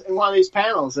represented in one of these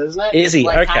panels, isn't it? Is he?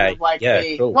 Like, okay. kind of like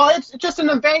cool. Well, it's just in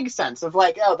a vague sense of,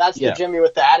 like, oh, that's the Jimmy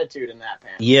with the attitude in that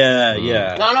panel.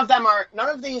 Yeah. None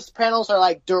of these panels are,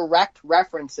 like, direct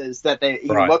references that he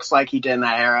looks like he did in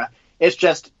that era. It's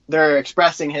just they're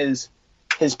expressing his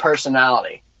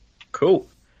personality. Cool.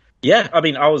 Yeah, I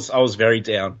mean, I was very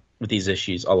down with these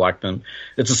issues. I like them.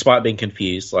 It's despite being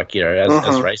confused, like, you know, as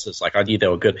racists, like, I knew they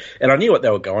were good, and I knew what they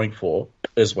were going for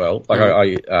as well. Like,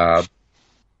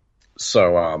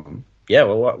 yeah.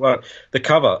 Well, the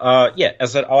cover. Yeah,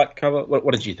 as I like the cover.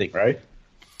 What did you think, Ray?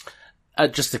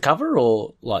 Just the cover,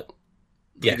 or like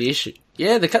the issue?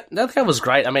 Yeah, the cover was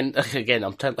great. I mean, again,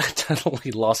 I'm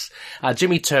totally lost.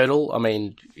 Jimmy Turtle. I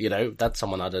mean, you know, that's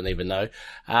someone I don't even know.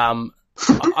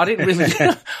 I didn't really.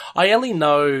 I only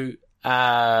know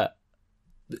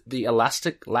the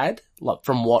Elastic Lad, like,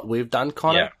 from what we've done,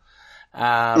 Connor.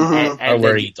 Yeah. And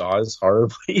where he dies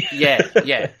horribly.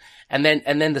 yeah. And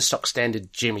then the stock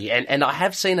standard Jimmy. And I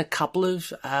have seen a couple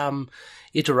of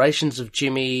iterations of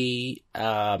Jimmy,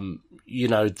 you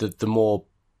know, the more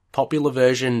popular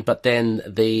version, but then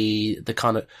the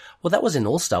kind of, well, that was in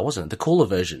All-Star, wasn't it? The cooler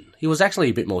version. He was actually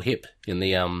a bit more hip in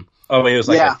the Oh, he was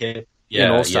like a hip. in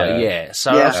All-Star, yeah.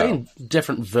 So I've seen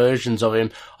different versions of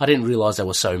him. I didn't realize there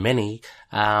were so many.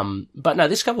 But no,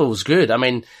 this cover was good. I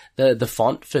mean, the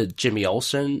font for Jimmy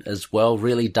Olsen as well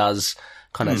really does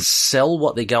kind of sell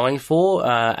what they're going for.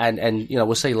 And, you know,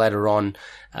 we'll see later on,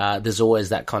 there's always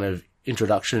that kind of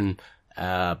introduction,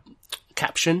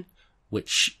 caption,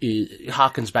 which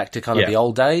harkens back to kind of the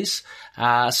old days.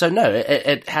 So no,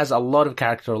 it has a lot of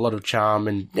character, a lot of charm.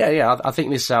 And I think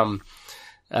this,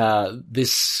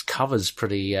 this cover's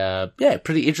pretty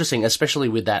interesting, especially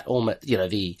with that almost, you know,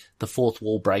 the fourth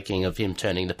wall breaking of him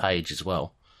turning the page as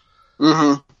well.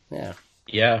 Mm-hmm.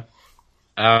 Yeah.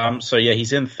 So yeah,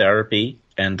 he's in therapy,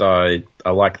 and I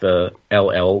like the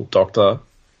LL doctor.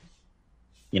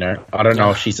 You know, I don't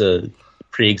know if she's a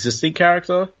pre-existing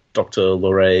character, Dr.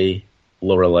 Lorelei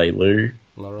Lu.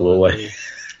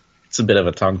 It's a bit of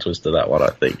a tongue twister, that one, I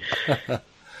think.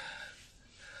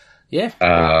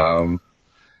 Yeah.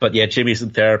 But yeah, Jimmy's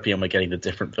in therapy, and we're getting the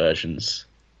different versions,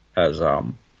 as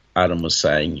Adam was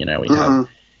saying. You know, we have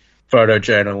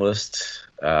photojournalist,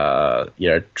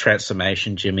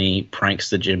 transformation Jimmy,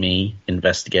 prankster Jimmy,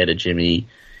 investigator Jimmy,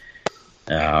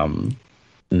 and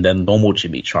then normal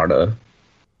Jimmy trying to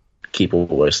keep all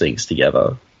those things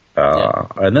together.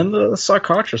 And then the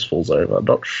psychiatrist falls over. I'm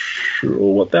not sure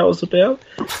what that was about.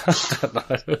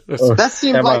 That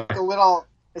seemed like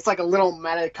it's like a little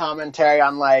meta commentary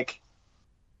on like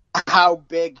how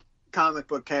big comic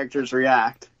book characters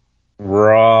react.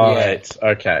 Right. Yeah.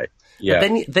 Okay. Yeah.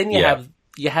 But then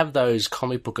you have those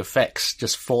comic book effects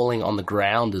just falling on the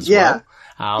ground as well.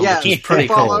 Which is pretty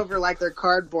cool. They fall over like they're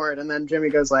cardboard, and then Jimmy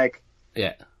goes like,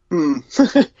 yeah.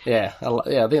 Yeah,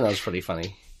 I think that was pretty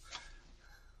funny.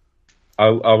 I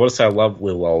want to say I love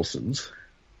Will Olsen's.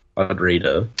 I'd read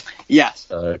her.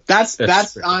 Yes, that's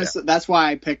honestly that's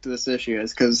why I picked this issue,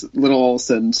 is because Little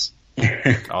Olsen's.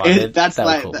 That's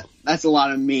cool. That's a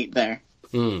lot of meat there.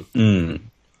 And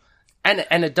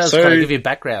it does kind of give you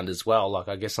background as well. Like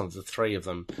I guess on the three of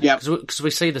them. Yeah, because we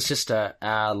see the sister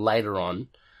later on.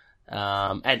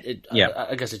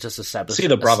 I guess it just established. See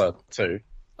the brother too.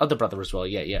 Oh, the brother as well.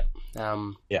 Yeah.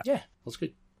 That's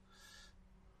good.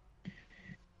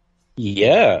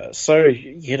 Yeah, so,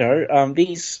 I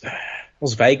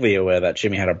was vaguely aware that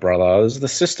Jimmy had a brother. Is the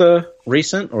sister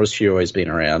recent, or has she always been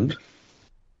around?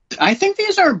 I think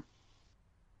these are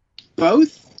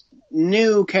both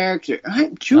new characters.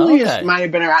 Julius might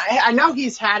have been around. I know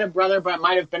he's had a brother, but it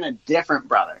might have been a different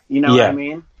brother. You know what I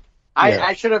mean?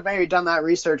 I should have maybe done that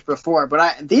research before,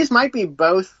 but these might be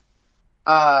both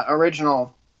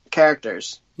original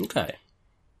characters. Okay.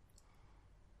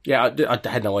 Yeah, I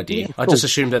had no idea. Yeah, cool. I just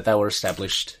assumed that they were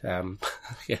established. I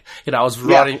was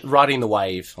riding the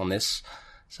wave on this.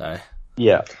 So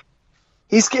yeah,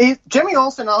 Jimmy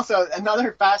Olsen. Also,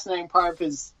 another fascinating part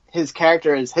of his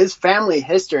character is his family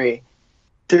history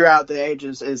throughout the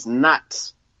ages is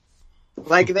nuts.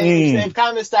 Like they've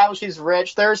kind of established he's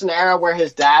rich. There's an era where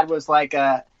his dad was like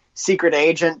a secret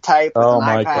agent type with an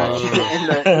eye patch in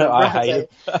the I hate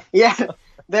it. Yeah.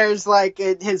 There's like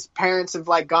his parents have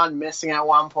like gone missing at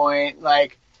one point.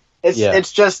 Like he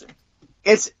has just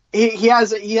a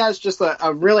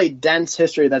really dense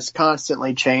history that's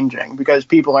constantly changing because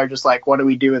people are just like, what do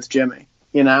we do with Jimmy?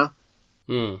 You know?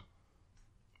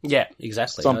 Yeah,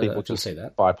 exactly. Some people can see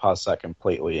that bypass that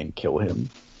completely and kill him.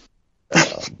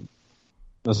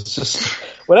 It's just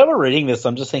whenever reading this,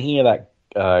 I'm just thinking of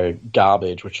that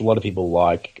garbage, which a lot of people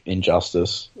like,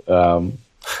 Injustice. But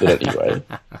anyway.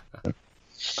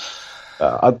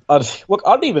 I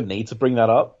didn't even need to bring that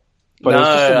up. But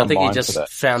I think you just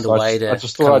found a way to. I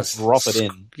just thought I'd drop it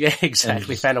in. Yeah,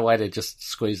 exactly. Found a way to just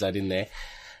squeeze that in there.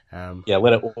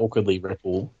 Let it awkwardly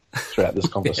ripple throughout this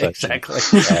conversation. Exactly.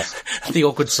 The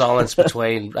awkward silence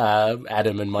between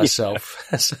Adam and myself.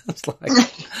 It's like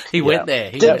he went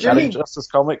there. That Injustice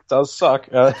comic does suck.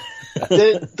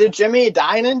 Did Jimmy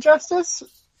die in Injustice?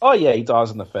 Oh yeah, he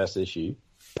dies in the first issue.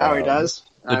 Oh, he does.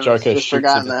 The Joker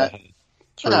shoots him in the head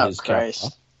through his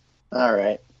Christ. All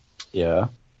right. Yeah,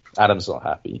 Adam's not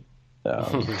happy.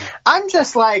 I'm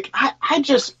just like I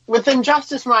just with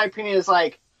Injustice. My opinion is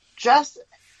like just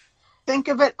think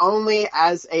of it only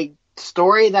as a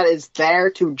story that is there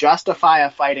to justify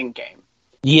a fighting game.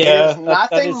 Yeah, there's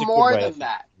nothing more than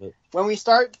that. When we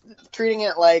start treating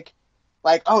it like,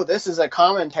 oh, this is a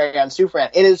commentary on Superman,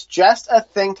 it is just a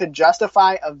thing to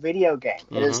justify a video game.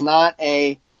 Mm-hmm. It is not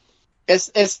a.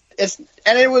 It's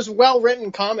and it was well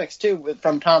written comics too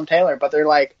from Tom Taylor, but they're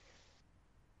like,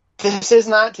 this is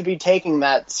not to be taken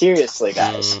that seriously,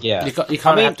 guys. Yeah, you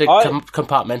kind of have to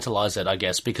compartmentalize it, I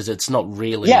guess, because it's not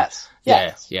really. Yes.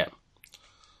 Yeah.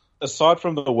 Aside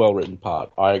from the well-written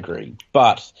part, I agree,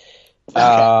 but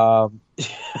okay.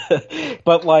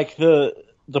 But like the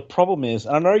problem is,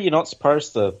 and I know you're not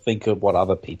supposed to think of what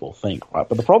other people think, right?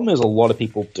 But the problem is a lot of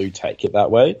people do take it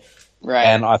that way, right?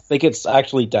 And I think it's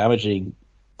actually damaging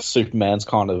Superman's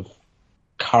kind of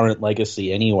current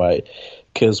legacy anyway.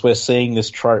 Because we're seeing this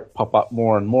trope pop up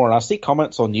more and more. And I see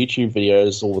comments on YouTube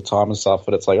videos all the time and stuff,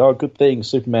 but it's like, oh, good thing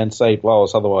Superman saved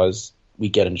Lois, otherwise we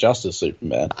get Injustice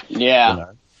Superman. Yeah. You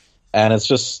know? And it's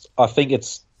just, I think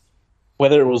it's,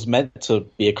 whether it was meant to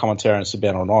be a commentary on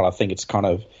Superman or not, I think it's kind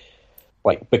of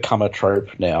like become a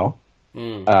trope now.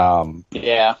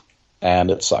 Yeah. And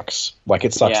it sucks. Like,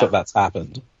 it sucks that that's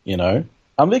happened, you know?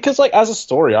 Because, like, as a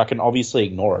story, I can obviously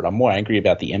ignore it. I'm more angry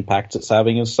about the impact it's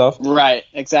having and stuff. Right,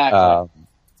 exactly.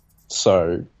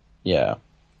 So, yeah.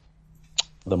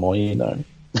 The more you know.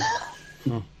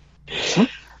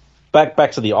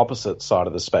 Back to the opposite side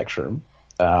of the spectrum.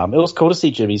 It was cool to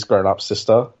see Jimmy's grown-up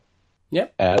sister.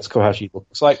 Yep. It's cool how she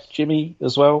looks like Jimmy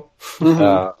as well.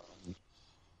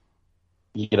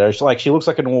 You know, she looks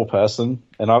like a normal person,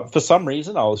 and for some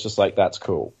reason I was just like, that's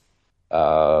cool.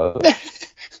 I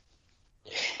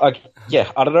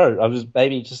don't know.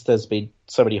 Maybe just there's been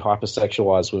so many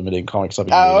hypersexualized women in comics.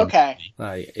 Okay.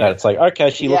 That it's like, okay,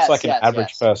 she looks like an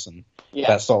average person. Yeah.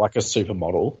 That's not like a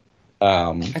supermodel.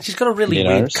 And she's got a really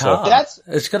weird car.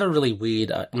 It's got a really weird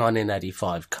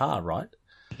 1985 car, right?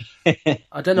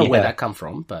 I don't know where that come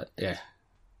from, but yeah.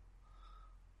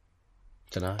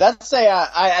 Don't know. That's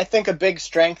I think a big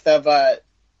strength of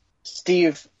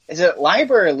Steve. Is it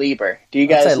Lieber or Lieber? Do you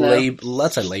guys know?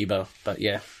 Let's say Lieber, but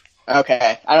yeah.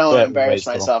 Okay, I don't want to embarrass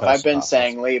myself. I've been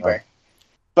saying Lieber.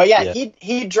 But yeah,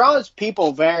 he draws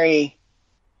people very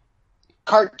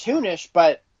cartoonish,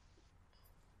 but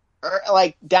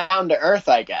like down to earth,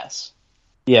 I guess.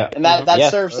 Yeah. And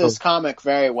that serves this comic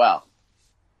very well.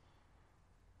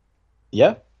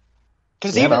 Yeah.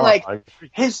 Because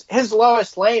his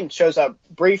Lois Lane shows up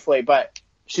briefly, but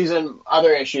she's in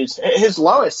other issues. His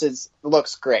Lois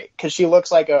looks great because she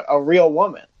looks like a real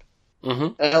woman.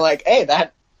 Mm-hmm. And I'm like, hey,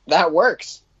 that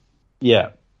works.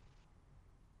 Yeah.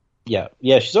 Yeah.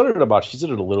 Yeah, she's not in it much. She's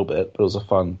in it a little bit, but it was a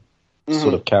fun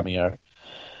sort of cameo.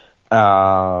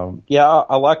 I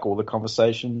like all the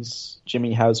conversations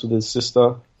Jimmy has with his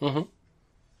sister.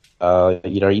 Mm-hmm.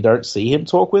 You don't see him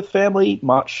talk with family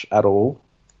much at all.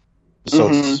 So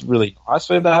it's really nice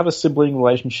for him to have a sibling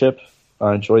relationship.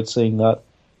 I enjoyed seeing that.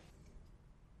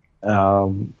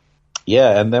 And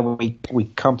then we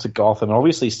come to Gotham, and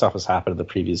obviously stuff has happened in the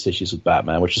previous issues with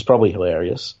Batman, which is probably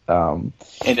hilarious.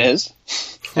 It is.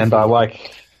 And I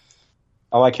like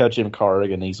how Jim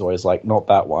Corrigan, he's always like, not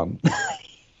that one.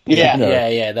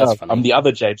 Yeah, that's funny. I'm the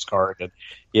other James Corrigan.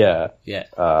 Yeah. Yeah.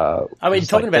 I mean,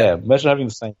 talking about... imagine having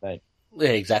the same name.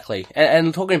 Yeah, exactly.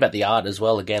 And talking about the art as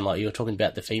well, again, like you were talking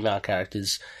about the female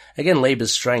characters, again,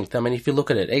 Lieber's strength. I mean, if you look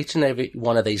at it, each and every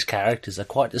one of these characters are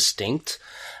quite distinct.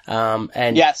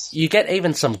 And you get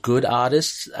even some good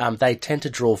artists, they tend to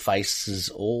draw faces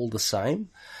all the same.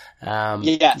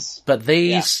 Yes. But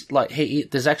these,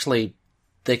 there's actually,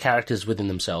 they're characters within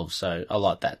themselves, so I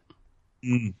like that.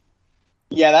 Mm.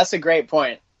 Yeah, that's a great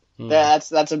point.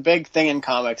 That's a big thing in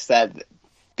comics that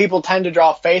people tend to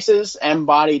draw faces and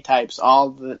body types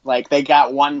they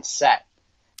got one set.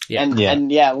 Yeah. And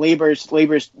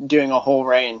Lieber's doing a whole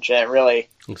range, and it really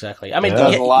exactly. I mean,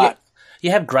 does a lot.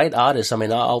 You have great artists. I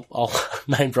mean, I'll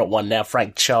name drop one now,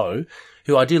 Frank Cho,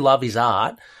 who I do love his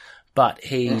art, but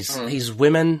his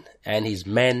women and his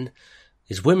men,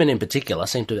 his women in particular,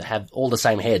 seem to have all the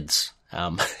same heads.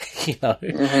 No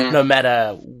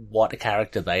matter what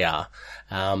character they are.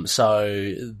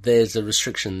 So there's a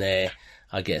restriction there,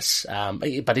 I guess.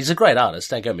 But he's a great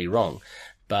artist, don't get me wrong.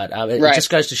 But it just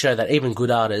goes to show that even good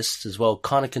artists as well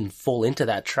kind of can fall into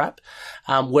that trap,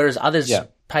 whereas others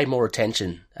pay more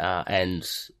attention and,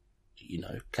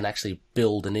 can actually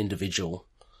build an individual.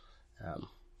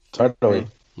 Totally.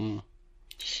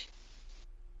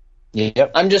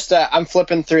 Yep. I'm just I'm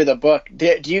flipping through the book.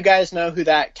 Do you guys know who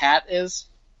that cat is?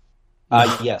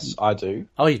 Yes, I do.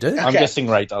 Oh, you do? Okay. I'm guessing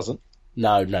Ray doesn't.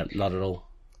 No, not at all.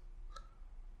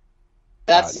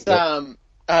 That's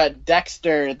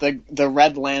Dexter, the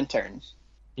Red Lantern.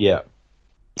 Yeah.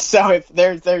 So if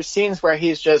there's scenes where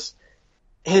he's just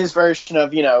his version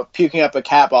of puking up a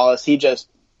cat ball is he just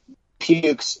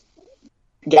pukes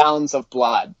gallons of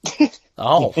blood.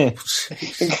 Oh,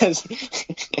 because.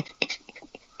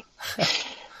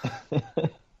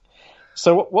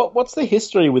 So what's the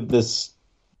history with this?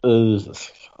 I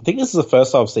think this is the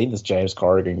first time I've seen this James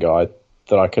Corrigan guy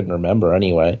that I couldn't remember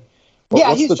anyway.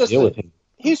 What's the deal with him?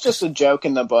 He's just a joke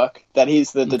in the book that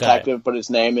he's the detective, but his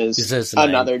name is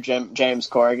another James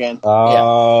Corrigan.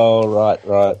 Oh,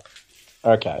 right.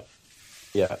 Okay.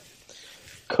 Yeah.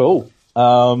 Cool.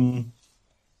 So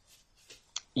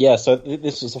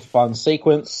this was a fun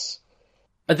sequence.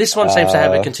 This one seems to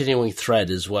have a continuing thread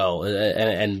as well,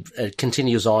 and it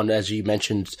continues on, as you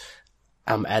mentioned,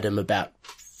 Adam, about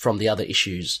from the other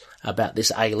issues about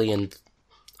this alien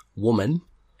woman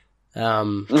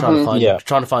trying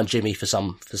to find Jimmy for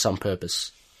some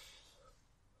purpose.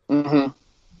 Mm-hmm.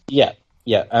 Yeah,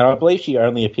 and I believe she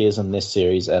only appears in this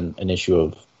series and an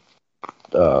issue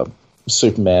of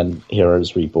Superman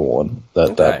Heroes Reborn,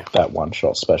 that one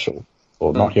shot special,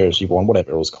 or not Heroes Reborn,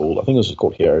 whatever it was called. I think it was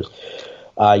called Heroes.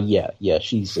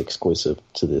 She's exclusive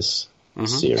to this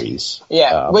series.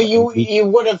 Yeah, well, you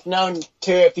would have known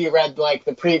too if you read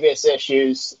the previous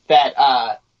issues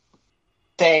that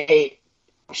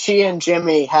she and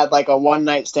Jimmy had a one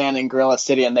night stand in Gorilla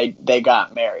City, and they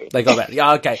got married. They got married.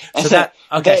 Yeah, okay.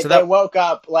 They woke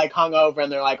up hungover,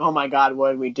 and they're like, "Oh my God,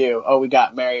 what did we do? Oh, we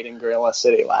got married in Gorilla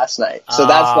City last night." So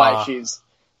that's why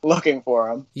looking for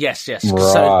him. Yes. Right.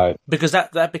 So, because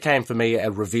that became for me a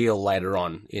reveal later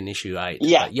on in issue 8.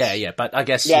 Yeah. Yeah. But I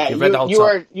guess Yeah, if you read the whole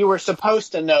time. you were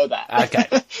supposed to know that.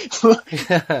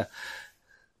 Okay.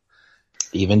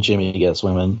 Even Jimmy gets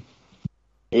women.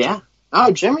 Yeah.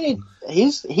 Oh, Jimmy,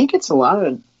 he gets a lot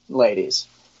of ladies.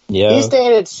 Yeah. He's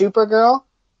dated Supergirl.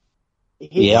 I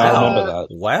remember that.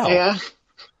 Wow. Yeah.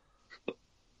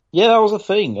 Yeah, that was a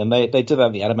thing, and they did that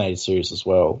in the animated series as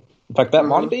well. In fact, that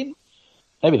might have been,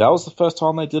 maybe that was the first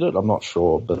time they did it. I'm not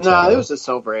sure, but No, it was a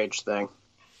Silver Age thing.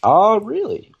 Oh,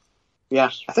 really? Yeah,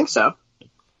 I think so.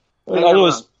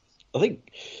 I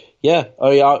think, yeah.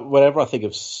 Oh, yeah. Whenever I think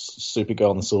of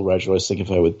Supergirl and the Silver Age, I always think of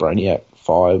her with Brainiac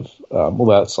 5. Well,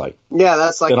 that's like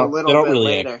that's like a little they're not bit really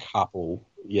later. a couple.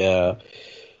 Yeah.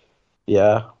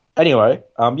 Anyway,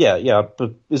 yeah.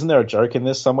 But isn't there a joke in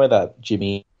this somewhere that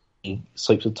Jimmy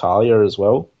sleeps with Talia as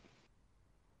well?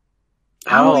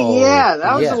 Oh yeah,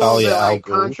 that was a little Talia bit al like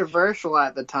Ghul. controversial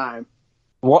at the time.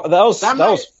 What? That was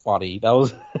was funny. That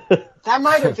was. That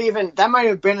might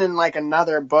have been in like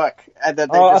another book that they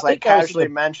just like casually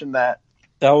mentioned that.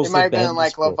 That was It might have been in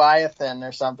like book. Leviathan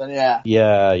or something. Yeah.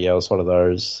 Yeah, it was one of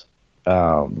those.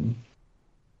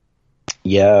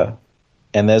 Yeah.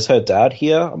 And there's her dad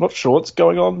here. I'm not sure what's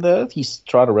going on there. He's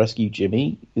trying to rescue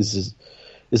Jimmy. Is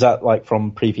that like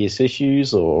from previous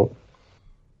issues or?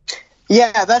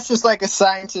 Yeah, that's just like a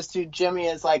scientist who Jimmy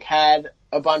has like had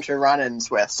a bunch of run-ins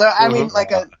with. So I mean,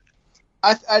 like an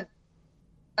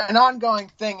ongoing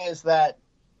thing is that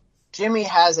Jimmy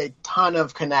has a ton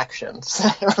of connections,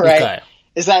 right? Okay.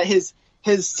 Is that his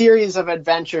series of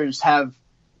adventures have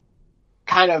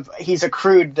he's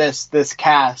accrued this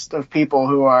cast of people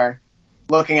who are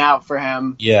looking out for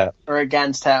him or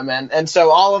against him, and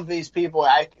so all of these people,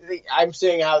 I'm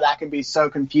seeing how that can be so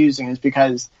confusing is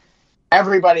because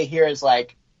everybody here is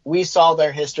like, we saw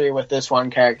their history with this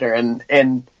one character in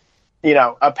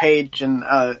a page in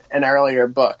an earlier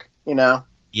book,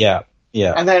 Yeah.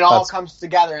 and then it all comes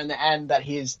together in the end that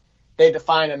they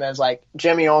define him as like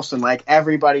Jimmy Olsen, like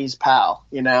everybody's pal,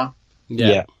 Yeah.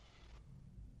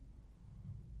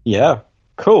 Yeah.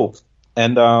 Cool.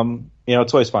 And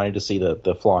it's always funny to see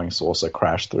the flying saucer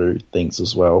crash through things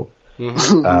as well.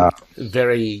 Mm-hmm.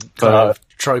 Very kind of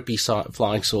tropey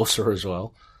flying saucer as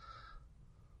well.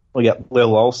 We got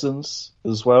Lil Olsen's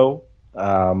as well.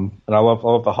 And I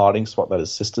love the hiding spot that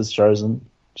his sister's chosen,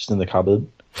 just in the cupboard.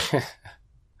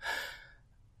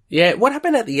 Yeah, what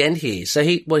happened at the end here? So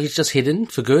he's just hidden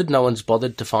for good. No one's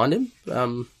bothered to find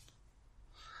him.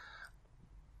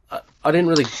 I didn't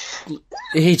really.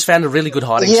 He's found a really good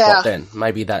hiding spot. Then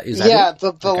maybe that is. Yeah,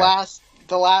 the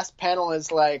last panel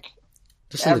is like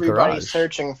just in everybody's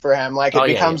searching for him. Like it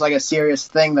becomes like a serious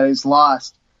thing that he's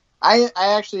lost. I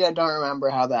don't remember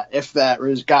how if that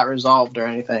got resolved or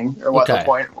anything, or what the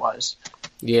point was.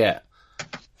 Yeah.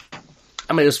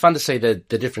 I mean, it was fun to see the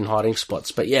different hiding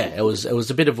spots, but yeah, it was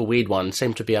a bit of a weird one. It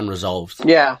seemed to be unresolved.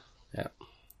 Yeah.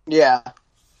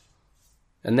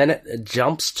 And then it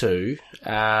jumps to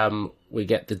we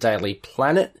get the Daily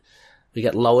Planet, we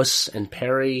get Lois and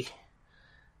Perry,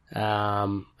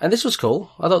 and this was cool.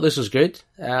 I thought this was good.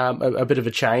 A bit of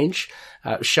a change,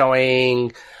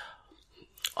 showing,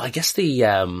 I guess,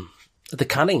 the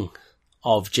cunning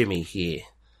of Jimmy here,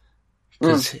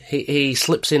 because he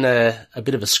slips in a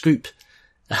bit of a scoop.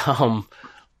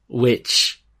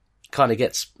 Which kind of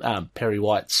gets Perry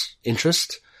White's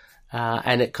interest,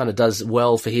 and it kind of does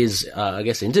well for his, I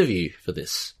guess, interview for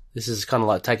this. This is kind of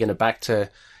like taking it back to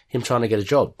him trying to get a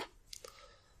job.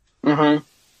 Mm-hmm.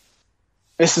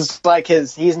 This is like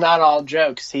he's not all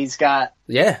jokes. He's got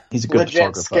he's a good legit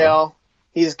photographer. skill.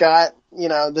 He's got,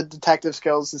 the detective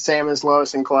skills the same as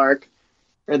Lois and Clark,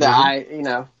 or the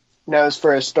eye, knows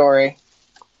for a story.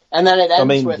 And then it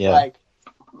ends with like,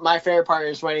 my favorite part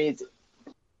is when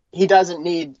he does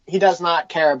not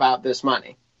care about this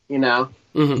money,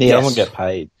 Mm-hmm. He doesn't get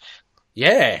paid.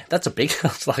 Yeah, that's a big.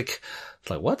 It's like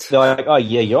what? They're like, oh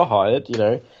yeah, you're hired.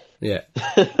 Yeah.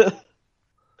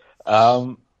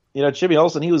 Jimmy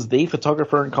Olsen, he was the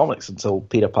photographer in comics until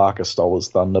Peter Parker stole his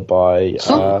thunder by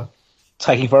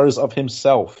taking photos of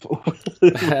himself.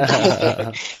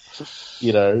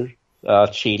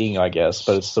 Cheating, I guess,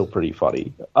 but it's still pretty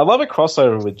funny. I love a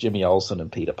crossover with Jimmy Olsen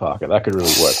and Peter Parker. That could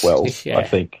really work well. I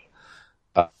think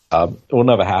it will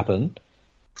never happen.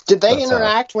 Did they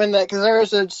interact when because there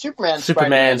was a Superman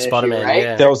Spider-Man, right?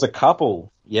 Yeah. There was a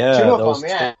couple. Yeah, two of them.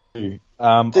 Yeah. Two.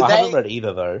 I haven't read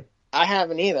either though. I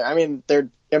haven't either. I mean, they're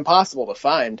impossible to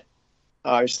find,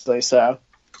 obviously. So,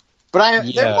 but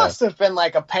there must have been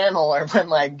like a panel where when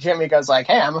like Jimmy goes like,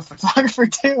 "Hey, I'm a photographer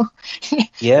too."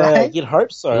 Yeah, right? you'd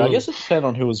hope so. I guess it depends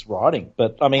on who was writing,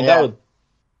 but I mean that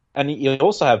And you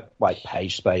also have like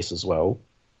page space as well.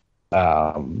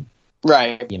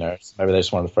 Right. You know, maybe they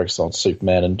just wanted to focus on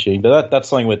Superman and Jimmy, but that's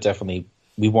something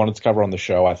we wanted to cover on the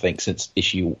show. I think since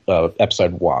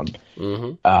episode 1,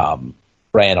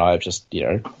 Ray and I have just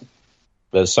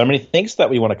there's so many things that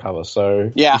we want to cover.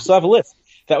 So we still have a list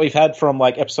that we've had from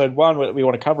like episode 1 that we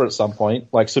want to cover at some point,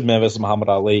 like Superman vs. Muhammad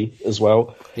Ali as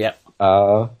well. Yeah.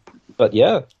 But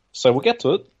yeah, so we'll get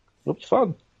to it. It'll be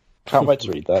fun. Can't wait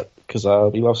to read that because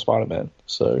we love Spider-Man.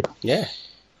 So yeah,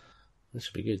 this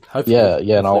should be good. Hopefully,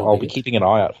 and I'll be keeping an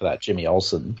eye out for that Jimmy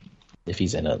Olsen if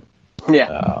he's in it.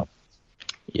 Yeah.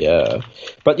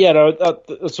 But yeah, no,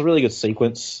 it's a really good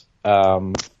sequence.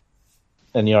 And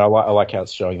I like how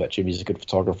it's showing that Jimmy's a good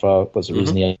photographer. There's a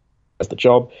reason he has the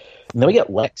job. And then we get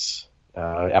Lex,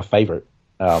 our favorite.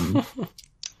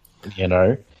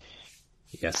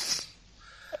 Yes.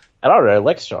 And I don't know,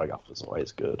 Lex showing up is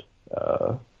always good.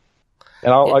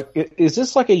 Is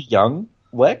this like a young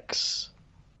Lex?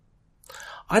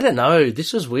 I don't know.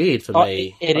 This was weird for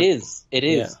me. It is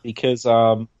because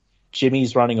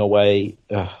Jimmy's running away.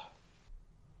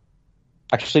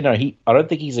 Actually, no. I don't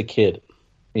think he's a kid.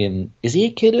 Is he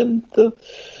a kid in the?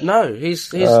 No, he's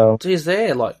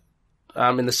there. Like,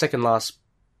 in the second last,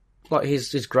 like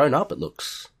he's grown up. It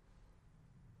looks.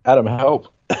 Adam,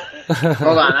 help!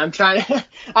 Hold on, I'm trying to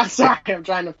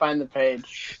find the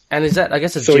page. And is that? I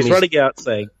guess it's so Jimmy's, he's running out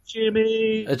saying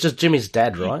Jimmy. It's just Jimmy's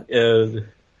dad, right?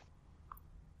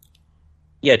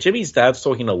 Yeah, Jimmy's dad's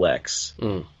talking to Lex.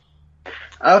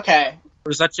 Okay.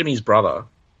 Or is that Jimmy's brother?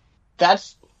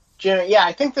 That's Jimmy. Yeah,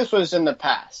 I think this was in the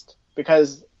past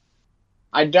because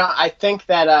I think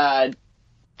that.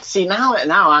 See now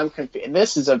I'm confused.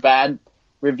 This is a bad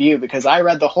review because I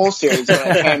read the whole series when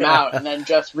it came out and then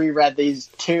just reread these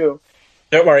 2.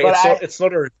 Don't worry, it's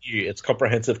not a review. It's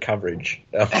comprehensive coverage.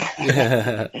 But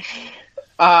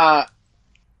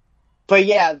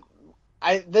yeah,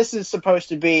 this is supposed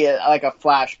to be like a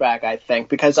flashback, I think,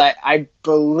 because I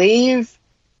believe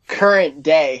current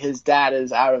day his dad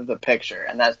is out of the picture,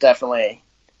 and that's definitely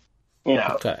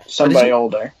somebody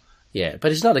older. Yeah,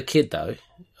 but he's not a kid though.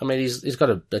 I mean, he's got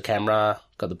a camera,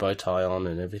 got the bow tie on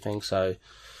and everything, so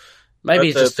maybe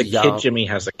he's just the young. kid Jimmy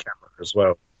has a camera as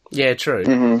well. Yeah, true.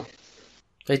 Mm-hmm.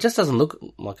 He just doesn't look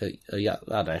like a young.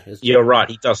 I don't know. You're right.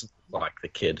 He doesn't look like the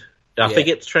kid. I think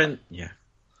it's trend. Yeah.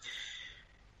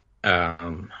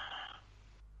 Because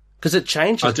it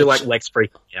changes. I do like Lex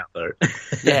freaking out though.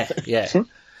 Yeah.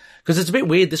 Because it's a bit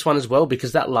weird, this one as well,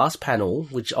 because that last panel,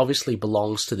 which obviously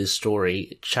belongs to this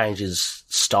story, changes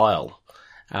style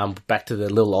back to the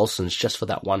little Olsens just for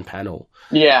that one panel.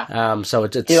 Yeah. So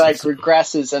it's he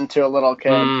regresses into a little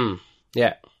kid.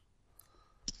 Yeah.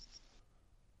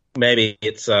 Maybe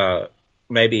it's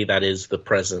maybe that is the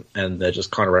present, and they're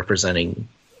just kind of representing,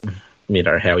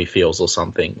 how he feels or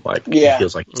something. Like he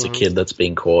feels like it's a kid that's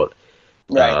being caught.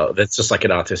 Right. That's just like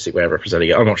an artistic way of representing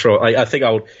it. I'm not sure. I think I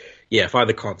would. Yeah, if I had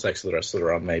the context of the rest of the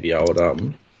run, maybe I would.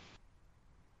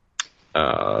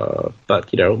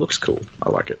 But it looks cool. I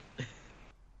like it.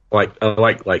 I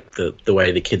like the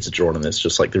way the kids are drawn in this,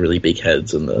 just like the really big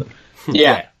heads and the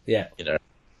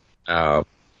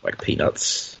like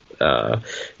peanuts. And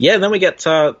then we get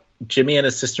Jimmy and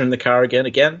his sister in the car again.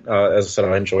 As I said,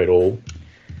 I enjoyed all.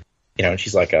 And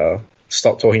she's like,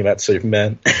 "Stop talking about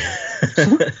Superman."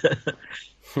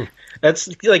 That's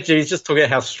like Jimmy's just talking about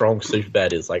how strong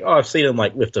Superman is. Like, I've seen him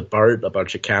like lift a boat, a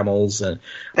bunch of camels, and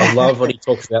I love when he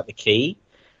talks about the key.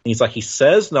 And he's like, he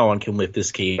says no one can lift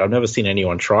this key. I've never seen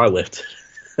anyone try lift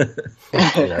it.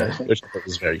 Which I thought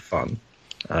was very fun.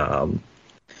 And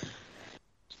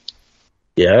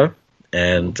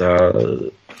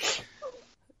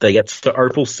they get to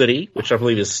Opal City, which I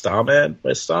believe is Starman,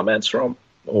 where Starman's from,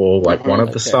 or like one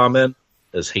of the Starmen.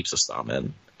 There's heaps of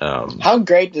Starmen. How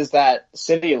great does that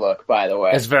city look, by the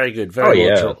way? It's very good.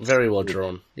 Very well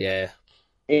drawn. Yeah.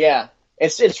 Yeah.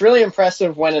 It's really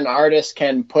impressive when an artist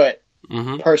can put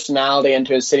personality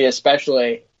into a city,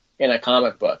 especially in a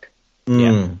comic book.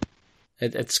 Yeah.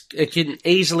 It can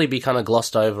easily be kind of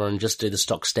glossed over and just do the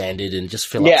stock standard and just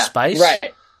fill up space.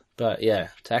 Right. But to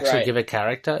actually give a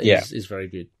character is very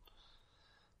good.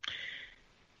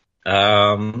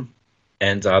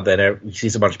 And then he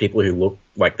sees a bunch of people who look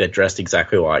like they're dressed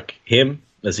exactly like him.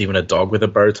 There's even a dog with a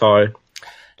bow tie.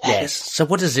 Yes. So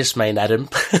what does this mean, Adam?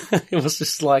 It was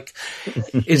just like,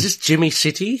 is this Jimmy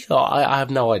City? Oh, I have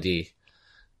no idea.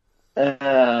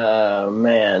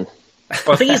 Man.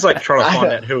 Well, I think he's like trying to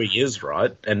find out who he is,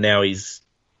 right? And now he's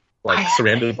like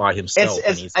surrounded by himself.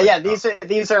 And he's like,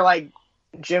 these are like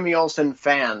Jimmy Olsen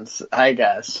fans, I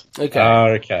guess. Okay.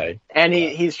 Okay. And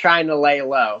he's trying to lay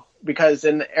low. Because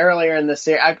earlier in the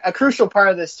series, a crucial part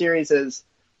of this series is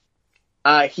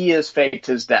he has faked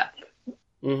his death.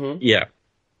 Mm-hmm. Yeah.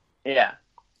 Yeah.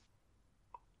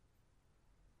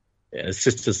 Yeah, his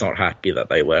sister's not happy that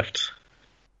they left.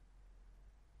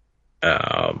 They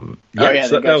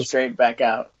go straight back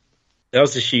out. That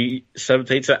was issue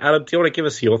 17. So, Adam, do you want to give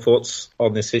us your thoughts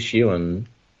on this issue and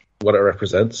what it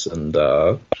represents? And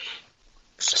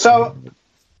so,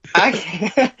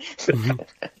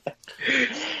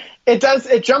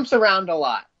 it jumps around a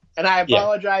lot. And I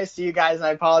apologize to you guys, and I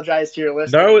apologize to your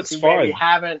listeners. No, it's who fine. maybe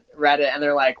haven't read it, and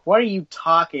they're like, "What are you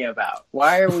talking about?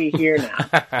 Why are we here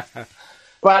now?"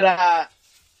 But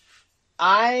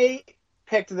I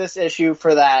picked this issue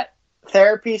for that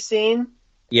therapy scene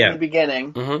in the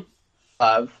beginning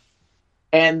of,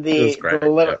 and the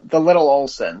little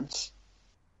Olsens.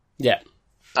 Yeah,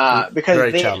 because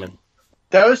very charming.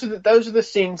 Those are the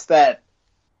scenes that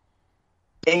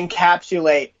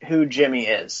encapsulate who Jimmy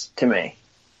is to me.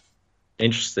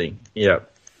 Interesting. Yeah.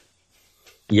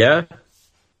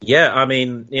 I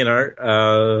mean,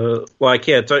 don't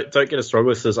get us wrong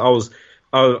with this. I was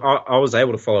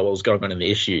able to follow what was going on in the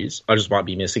issues. I just might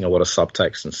be missing a lot of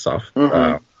subtext and stuff.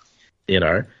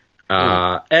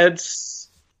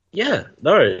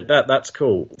 That's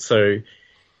cool. So,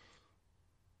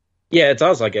 yeah, it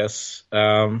does. I guess.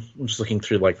 I'm just looking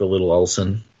through like the little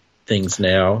Olsen things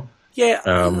now. Yeah,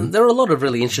 there are a lot of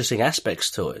really interesting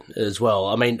aspects to it as well.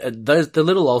 I mean, the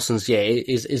little Olsens,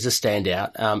 is a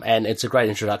standout, and it's a great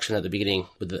introduction at the beginning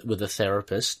with the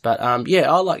therapist. But I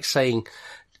like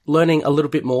learning a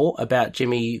little bit more about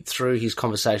Jimmy through his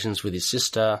conversations with his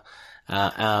sister,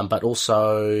 but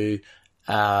also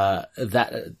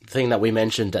that thing that we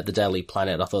mentioned at the Daily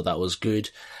Planet. I thought that was good.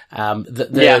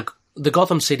 The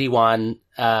Gotham City one.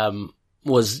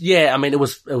 Was it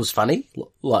was funny.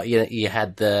 Like you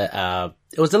had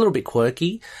it was a little bit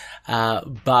quirky,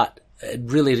 but it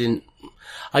really didn't,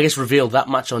 I guess, reveal that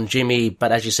much on Jimmy.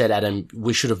 But as you said, Adam,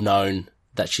 we should have known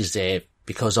that she's there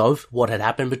because of what had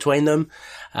happened between them.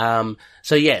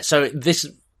 So this,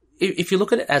 if you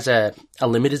look at it as a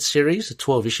limited series, a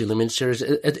 12-issue limited series,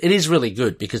 it is really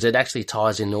good because it actually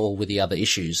ties in all with the other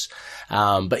issues.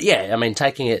 But yeah, I mean,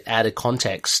 taking it out of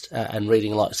context and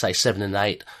reading like, say, 7 and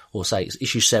 8 or say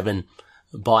issue 7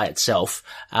 by itself,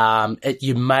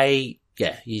 you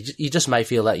just may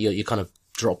feel that you're kind of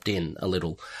dropped in a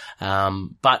little.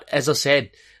 But as I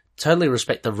said, totally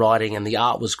respect the writing and the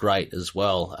art was great as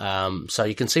well. So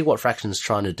you can see what Fraction's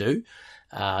trying to do.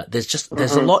 There's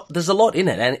a lot in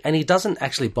it, and he doesn't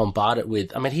actually bombard it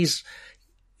with, I mean, he's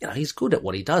good at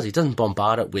what he does. He doesn't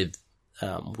bombard it with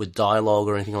dialogue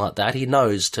or anything like that. He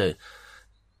knows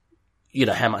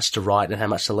how much to write and how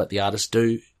much to let the artist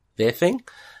do their thing.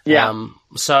 Yeah.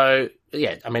 I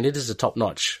mean, it is a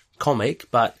top-notch comic,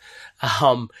 but,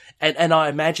 and I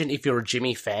imagine if you're a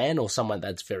Jimmy fan or someone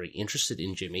that's very interested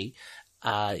in Jimmy,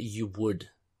 you would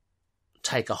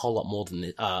take a whole lot more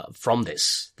from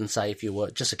this than say if you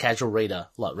were just a casual reader,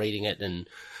 like reading it and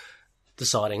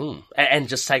deciding, and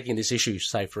just taking this issue,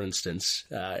 say for instance,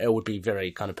 it would be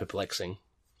very kind of perplexing.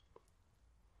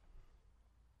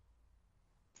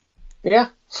 Yeah.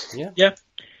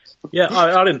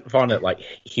 I didn't find it like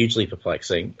hugely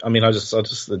perplexing. I mean, I just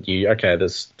knew, okay,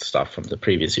 there's stuff from the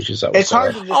previous issues that was. It's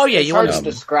hard to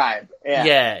describe.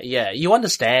 Yeah. You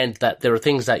understand that there are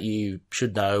things that you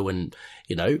should know, and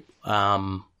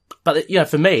but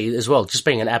for me as well, just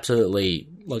being an absolutely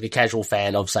like a casual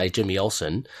fan of, say, Jimmy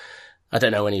Olsen, I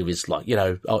don't know any of his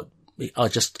I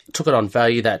just took it on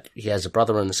value that he has a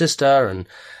brother and a sister, and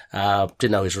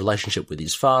didn't know his relationship with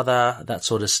his father, that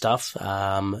sort of stuff.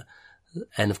 And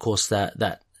of course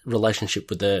that relationship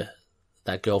with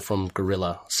that girl from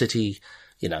Gorilla City,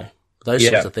 those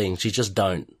sorts of things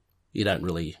you don't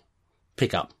really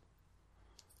pick up.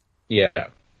 Yeah.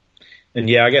 And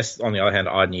I guess on the other hand,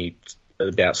 I knew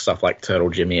about stuff like Turtle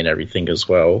Jimmy and everything as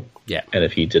well. Yeah. And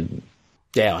if you didn't.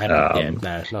 Yeah, I haven't.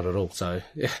 No, not at all. So,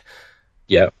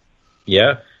 yeah.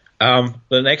 Yeah.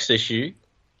 The next issue,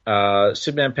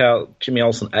 Superman Power Jimmy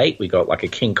Olsen 8, we got like a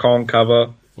King Kong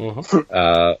cover,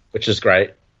 which is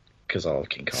great because I love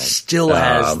King Kong. Still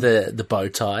has the bow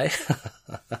tie.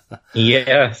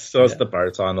 Yeah, still has the bow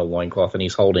tie and the loincloth, and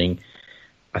he's holding,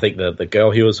 I think, the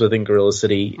girl he was with in Gorilla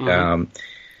City.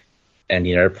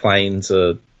 And, planes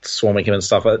are swarming him and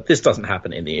stuff. This doesn't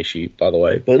happen in the issue, by the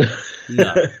way. But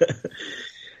no.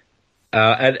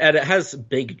 And it has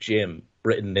Big Jim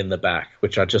written in the back,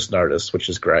 which I just noticed, which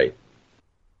is great.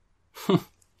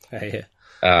 Yeah.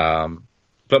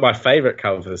 But my favorite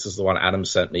cover for this is the one Adam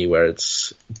sent me, where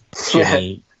it's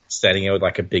Jimmy standing there with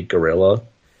like a big gorilla.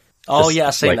 Oh, yeah,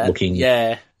 I've seen that. Looking...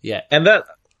 Yeah. And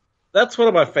that's one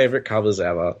of my favorite covers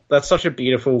ever. That's such a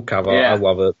beautiful cover. Yeah. I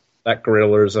love it. that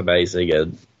gorilla is amazing,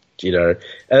 and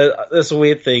there's a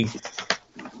weird thing.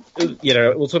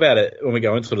 We'll talk about it when we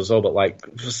go into it as well. But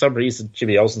like, for some reason,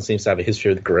 Jimmy Olsen seems to have a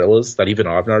history with gorillas that even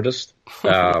I've noticed.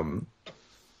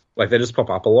 Like they just pop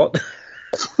up a lot.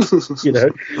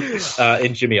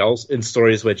 In Jimmy Olsen, in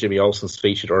stories where Jimmy Olsen's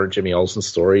featured, or in Jimmy Olsen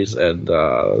stories, and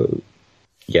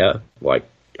like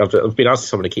I've been asking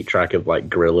someone to keep track of like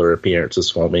gorilla appearances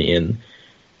for me in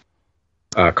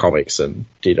comics, and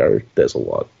there's a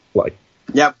lot. Like,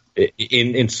 yep,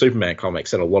 in Superman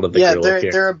comics, and a lot of the gorilla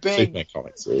they're a big Superman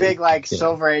comics, big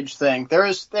Silver Age thing.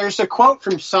 There's a quote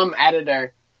from some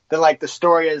editor that like the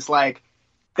story is like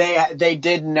they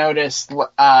did notice.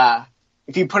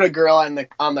 If you put a gorilla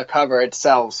on the cover, it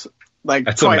sells like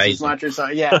That's twice amazing. as much or so.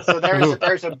 Yeah, so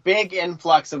there's a big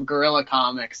influx of gorilla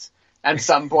comics at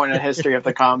some point in the history of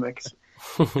the comics.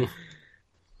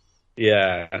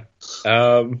 Yeah.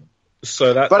 So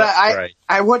that's great.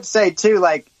 I would say too,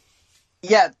 like,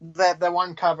 the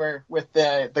one cover with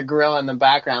the gorilla in the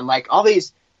background, like all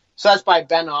these. So that's by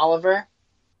Ben Oliver.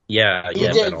 Yeah, he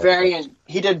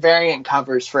did variant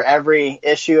covers for every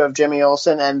issue of Jimmy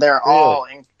Olsen, and they're all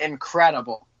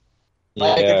incredible.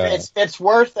 Like it's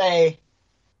worth a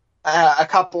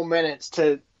couple minutes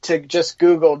to just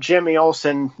Google Jimmy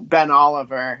Olsen, Ben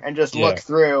Oliver, and just look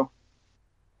through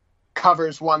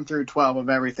covers 1 through 12 of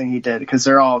everything he did, because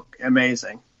they're all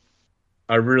amazing.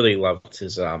 I really loved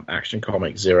his Action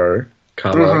Comic Zero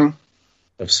cover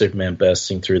of Superman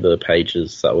bursting through the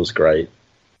pages. That was great.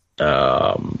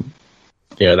 That's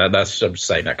I'm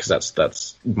saying that because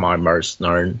that's my most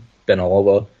known Ben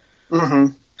Oliver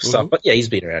stuff. But yeah, he's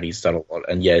been around. He's done a lot,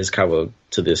 and his cover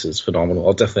to this is phenomenal.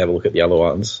 I'll definitely have a look at the other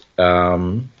ones.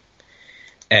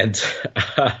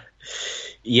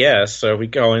 So we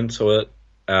go into it,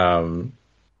 and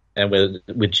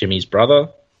with Jimmy's brother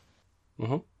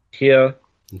here,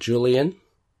 Julian.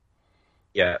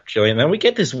 Yeah, Julian. Then we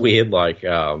get this weird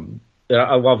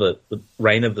I love it. The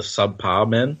Reign of the Subpar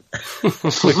Men.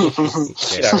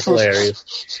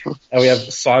 Hilarious. And we have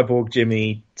Cyborg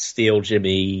Jimmy, Steel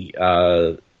Jimmy,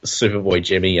 Superboy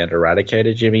Jimmy, and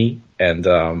Eradicator Jimmy.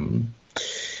 And,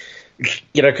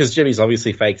 because Jimmy's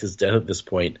obviously faked his death at this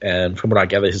point, and from what I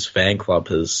gather, his fan club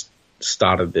has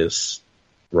started this,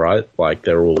 right? Like,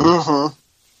 they're all...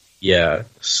 Yeah,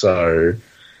 so...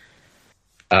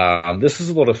 this is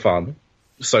a lot of fun.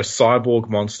 So Cyborg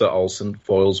Monster Olsen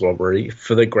foils robbery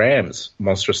for the Grams.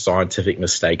 Monstrous scientific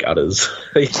mistake utters.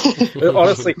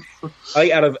 Honestly,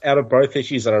 I think out of both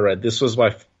issues that I read, this was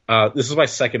my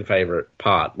second favorite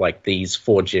part. Like these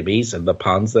 4 Jimmys and the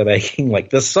puns they're making. Like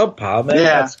the subpar man.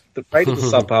 Yeah. The Reign of the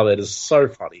Subpar man is so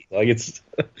funny. Like it's.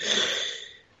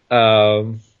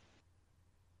 I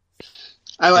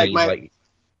like my.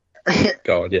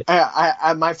 Go on, yeah.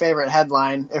 I my favorite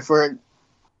headline, if we're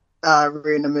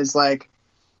reading them, is like.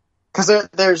 Because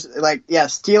there's,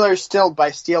 Steelers Stilled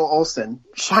by Steel Olsen.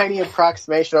 Shiny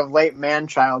approximation of late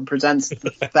man-child presents the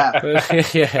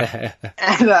theft. Yeah.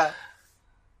 And,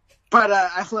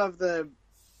 I love the...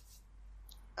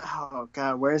 Oh,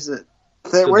 God, where's it?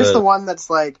 Where's the one that's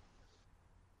like...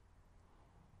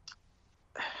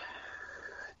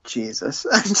 Jesus.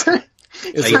 Is it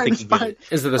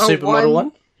a supermodel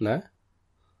one? No?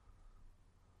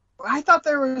 I thought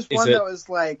there was one that was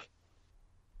like...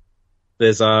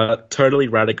 There's a totally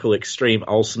radical extreme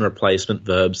Olsen replacement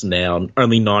verbs noun.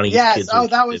 Only 90 kids. Yes,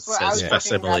 that was what I was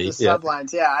looking at the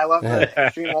sublines. Yeah, I love the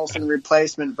extreme Olsen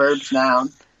replacement verbs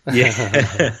noun.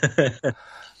 Yeah.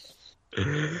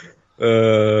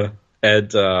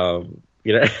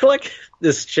 Like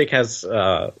this chick has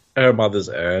her mother's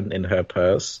urn in her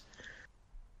purse.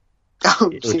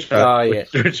 Which I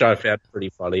found pretty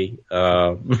funny.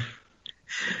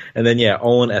 And then,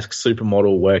 Olin-esque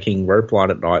supermodel working rope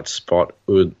line at night, spot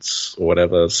Uds or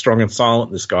whatever. Strong and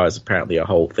silent, this guy is apparently a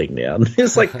whole thing now.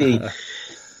 It's like the...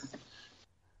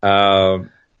 and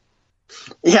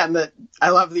I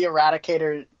love the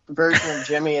Eradicator version of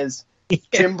Jimmy is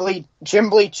Jimbly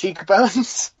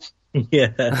cheekbones.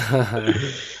 Yeah.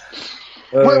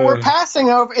 We're passing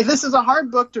over... This is a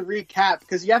hard book to recap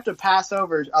because you have to pass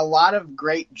over a lot of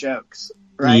great jokes.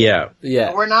 Right? Yeah.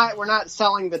 We're not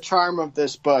selling the charm of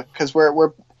this book because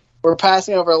we're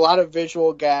passing over a lot of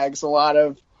visual gags, a lot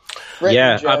of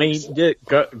jokes. I mean,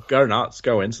 go nuts,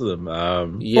 go into them.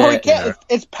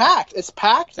 It's packed. It's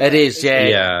packed. It is,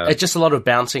 yeah. It's just a lot of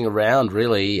bouncing around,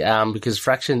 really, because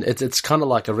Fraction, it's kind of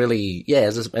like a really,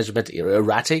 as you meant,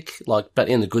 erratic, but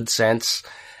in the good sense.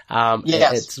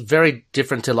 It's very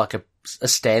different to like a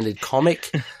standard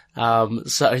comic.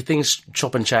 So things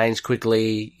chop and change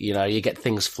quickly. You get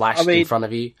things flashed in front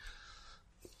of you.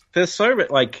 there's so much,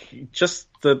 like, just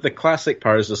the classic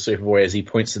pose of Superboy as he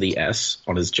points to the S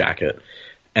on his jacket,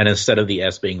 and instead of the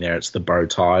S being there, it's the bow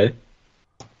tie.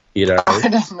 You know, I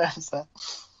didn't notice that.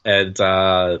 And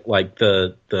like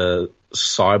the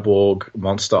cyborg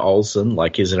Monster Olsen,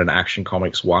 like, is in an Action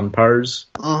Comics 1 pose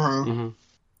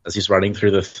as he's running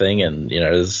through the thing, and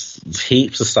there's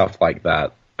heaps of stuff like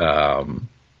that.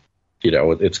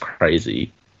 It's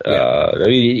crazy. I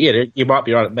mean, you might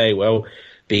be right. It may well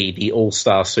be the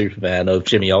all-star Superman of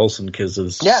Jimmy Olsen because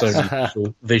there's so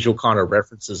many visual kind of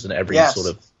references in every sort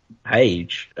of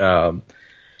page. God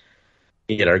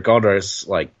knows,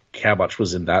 like, how much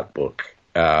was in that book.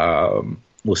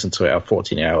 Listen to our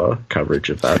 14-hour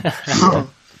coverage of that.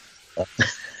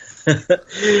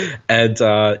 And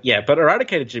but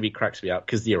Eradicator Jimmy cracks me up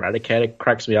because the Eradicator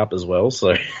cracks me up as well.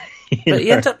 So, but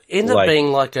he ends up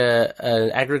being like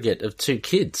an aggregate of two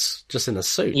kids just in a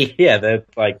suit. Yeah, they're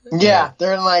like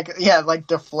they're like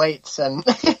deflates and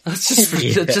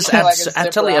it's just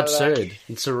utterly absurd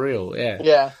and surreal.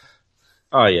 Yeah.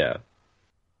 Oh yeah.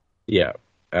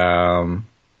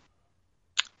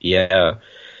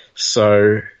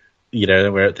 So,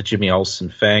 we're at the Jimmy Olsen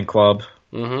fan club,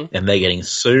 and they're getting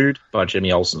sued by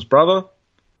Jimmy Olsen's brother.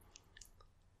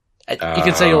 You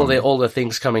can see all the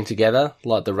things coming together,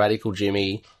 like the Radical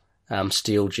Jimmy,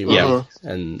 Steel Jimmy,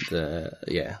 and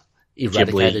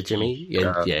Eradicated Jimmy,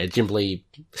 Jimbly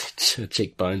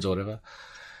cheekbones or whatever.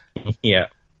 Yeah.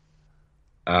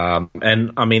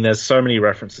 And I mean, there's so many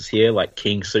references here, like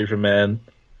King Superman.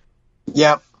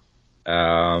 Yep.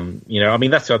 I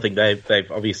mean, that's the other thing.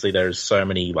 They've obviously, there's so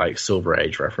many like Silver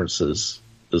Age references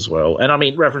as well, and I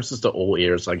mean references to all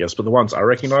eras, I guess, but the ones I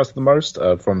recognize the most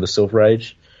are from the Silver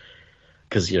Age,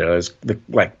 because there's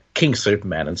like King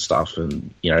Superman and stuff,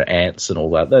 and Ants and all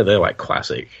that. They're like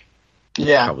classic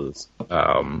covers.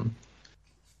 And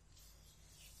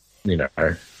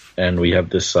we have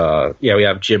this. We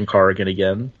have Jim Corrigan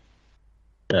again.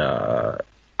 I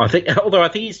think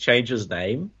he's changed his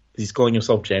name. He's calling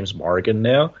himself James Morrigan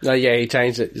now. No, he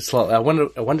changed it slightly. I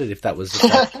wondered if that was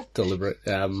deliberate.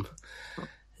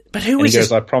 But who was? He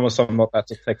goes, "I promise I'm not that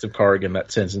Detective Corrigan that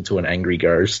turns into an angry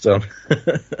ghost."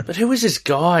 But who is this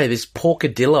guy? This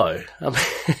Porkadillo? I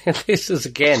mean, this is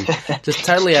again just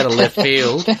totally out of left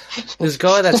field. This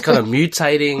guy that's kind of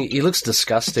mutating. He looks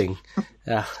disgusting.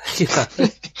 And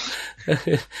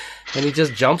he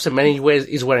just jumps him, and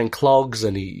he's wearing clogs,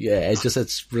 and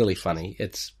it's really funny.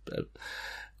 It's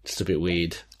just a bit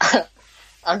weird.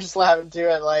 I'm just laughing too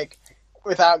at, like,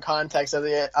 without context of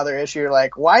the other issue,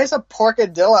 like, why is a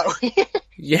Porkadillo here?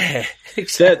 Yeah,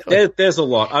 exactly. There's a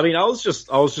lot. I mean, I was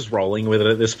just rolling with it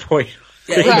at this point.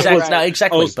 Yeah, exactly. Right. No,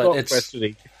 exactly. But it's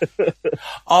questioning.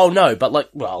 Oh no, but like,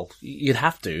 well, you'd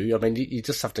have to. I mean, you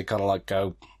just have to kind of like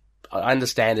go. I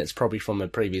understand it's probably from a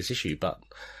previous issue, but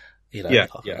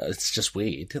it's just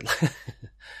weird.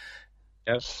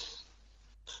 Yes.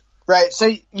 Right, so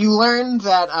you learned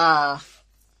that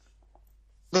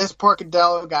this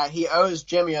Porkadillo guy, he owes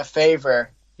Jimmy a favor,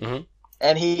 and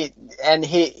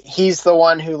he's the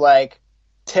one who, like,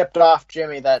 tipped off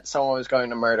Jimmy that someone was going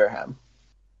to murder him.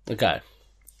 Okay.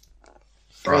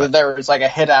 Or that there was, like, a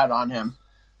hit out on him.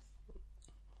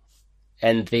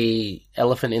 And the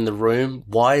elephant in the room,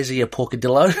 why is he a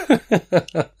Porkadillo?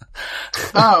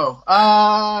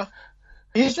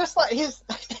 He's just like, I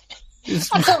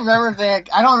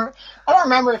don't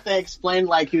remember if they explained,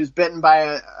 like, he was bitten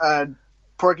by a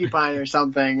porcupine or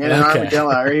something in an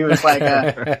armadillo, or he was like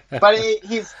but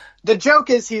the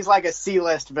joke is he's like a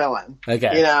C-list villain.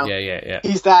 Okay. Yeah.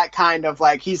 He's that kind of,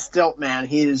 like, he's Stiltman.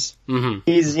 He's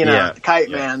Kite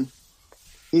Man.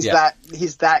 He's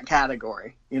that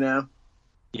category,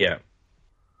 Yeah.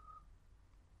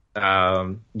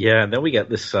 And then we get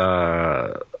this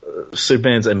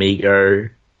Superman's Amigo.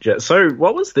 So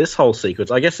what was this whole sequence?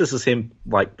 I guess this is him,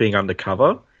 like, being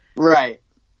undercover. Right.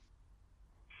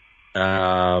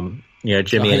 Jimmy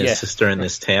and his sister in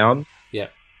this town. Yeah.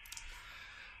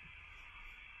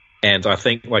 And I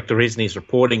think, like, the reason he's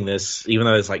reporting this, even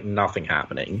though there's, like, nothing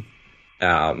happening,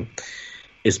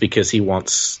 is because he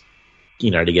wants,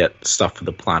 to get stuff for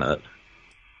the planet.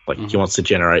 Like, he wants to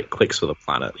generate clicks for the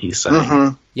planet, he's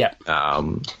saying. Yeah.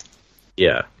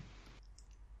 Yeah.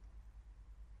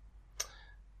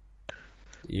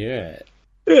 Yeah.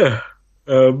 Yeah.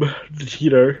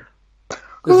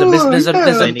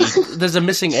 There's a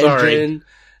missing engine,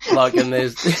 like, and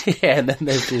there's and then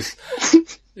there's this.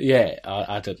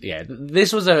 I don't. Yeah,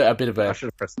 this was a bit of a. I should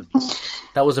have pressed it.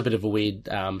 That was a bit of a weird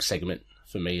segment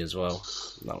for me as well.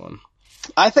 That one.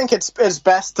 I think it's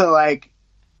best to, like,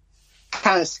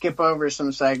 kind of skip over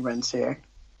some segments here,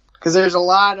 because there's a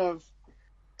lot of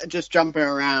just jumping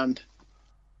around.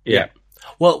 Yeah.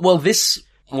 Well,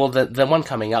 the one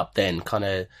coming up then kind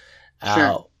of,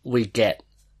 Sure. we get,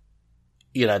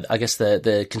 you know, I guess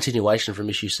the continuation from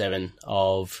issue 7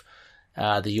 of,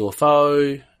 the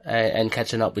UFO and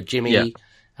catching up with Jimmy, with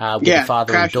the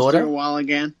father and crashes through a daughter. wall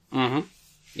again. Mm-hmm.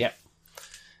 Yep.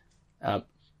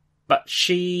 But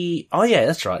she, oh yeah,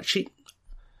 that's right.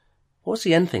 What's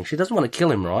the end thing? She doesn't want to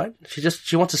kill him, right?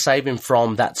 She wants to save him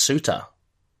from that suitor.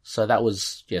 So that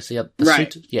was, Right.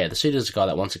 the suitor's the guy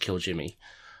that wants to kill Jimmy,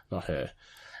 not her.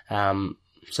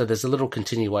 So there's a little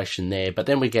continuation there, but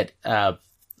then we get,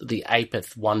 the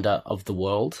eighth wonder of the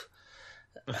world.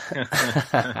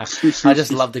 I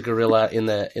just love the gorilla in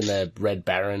the Red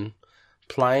Baron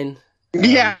plane.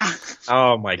 Yeah.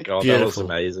 Oh my god, Beautiful. that was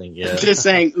amazing. Yeah. Just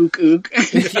saying ook ook.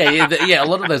 yeah. A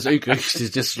lot of those ooks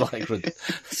is just like,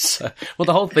 so, well,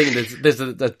 the whole thing. There's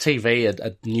a TV,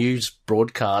 a news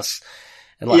broadcast,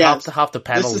 and like Yes. half the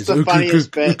panel This is is the ook, funniest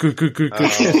ook, bit. ook, ook, ook, ook.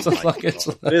 It's Oh my like- it's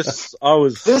God. like- I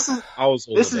was This is all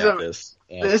this is about a- this.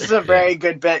 this is a very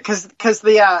good bit because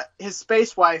the his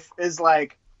space wife is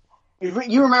like,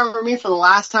 you remember me from the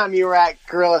last time you were at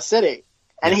Gorilla City,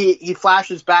 and he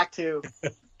flashes back to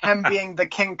him being the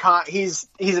King Kong. He's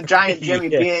a giant Jimmy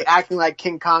Yeah. acting like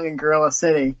King Kong in Gorilla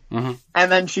City, Mhm.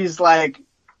 and then she's like,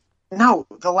 "No,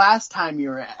 the last time you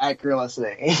were at Gorilla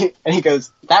City," and he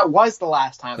goes, "That was the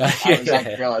last time I was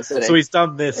at Gorilla City." So he's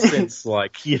done this since,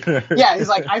 like, you know. Yeah, he's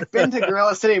like, I've been to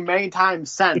Gorilla City many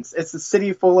times since. It's a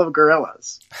city full of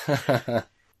gorillas.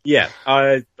 Yeah,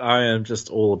 I am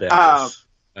just all about this.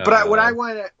 But what I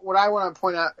want to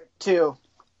point out too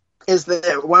is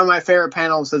that one of my favorite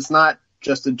panels that's not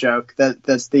just a joke.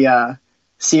 That's the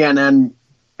CNN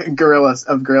gorillas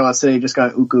of Gorilla City just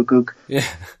going ook ook ook. yeah.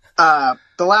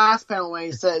 The last panel when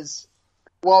he says,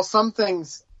 "Well,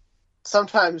 sometimes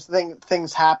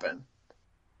things happen,"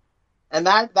 and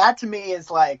that to me is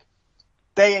like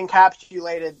they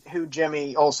encapsulated who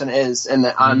Jimmy Olsen is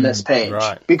on this page.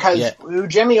 right. Because Yeah. who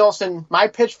Jimmy Olsen, my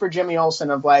pitch for Jimmy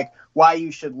Olsen of like why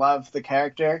you should love the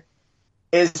character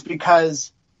is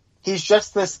because he's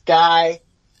just this guy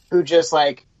who just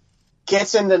like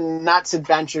gets into nuts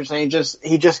adventures and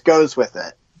he just goes with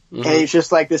it. Mhm. And he's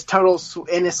just like this total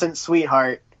innocent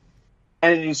sweetheart.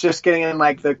 And he's just getting in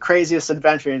like the craziest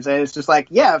adventures. And it's just like,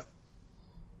 yeah,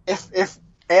 if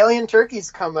alien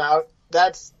turkeys come out,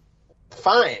 that's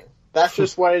fine. That's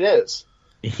just what it is.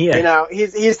 Yeah. You know,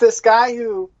 he's this guy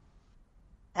who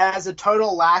has a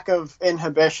total lack of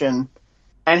inhibition,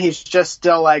 and he's just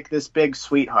still like this big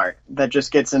sweetheart that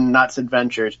just gets in nuts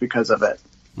adventures because of it.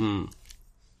 Hmm.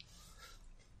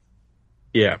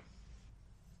 Yeah.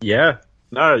 Yeah.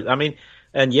 No, I mean,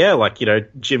 and yeah, like, you know,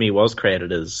 Jimmy was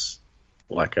created as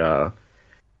like a,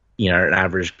 you know, an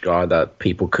average guy that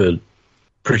people could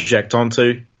project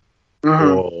onto.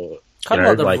 Mhm. Or, Kind you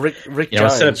of know, like the like, Rick you know,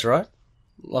 instead Jones, of- right?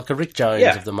 Like a Rick Jones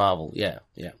Yeah. of the Marvel. Yeah.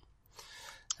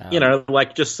 you know,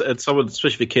 like just someone,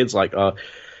 especially for kids, like,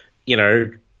 you know,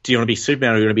 do you want to be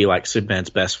Superman or do you want to be like Superman's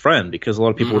best friend? Because a lot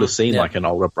of people would have seen yeah. like an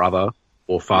older brother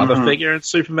or father figure in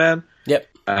Superman. Yep.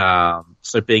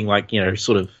 So being like, you know,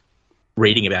 sort of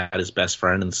reading about his best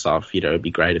friend and stuff, you know, it'd be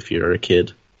great if you were a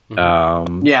kid.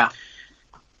 Yeah.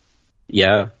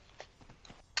 Yeah.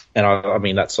 And I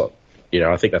mean, that's what, you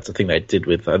know, I think that's the thing they did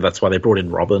with, that's why they brought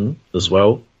in Robin as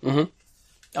well.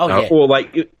 Oh yeah. Or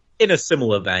like in a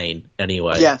similar vein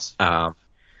anyway. Yes.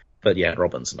 But yeah,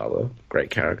 Robin's another great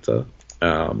character.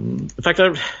 In fact,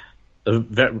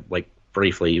 like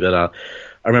briefly, but I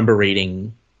remember I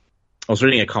was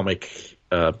reading a comic,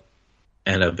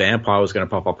 and a vampire was going to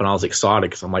pop up, and I was excited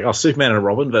because I'm like, oh, Superman and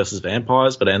Robin versus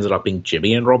vampires, but it ended up being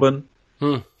Jimmy and Robin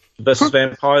versus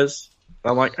vampires.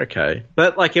 I'm like, okay,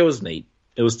 but like it was neat.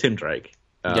 It was Tim Drake.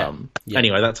 Yeah.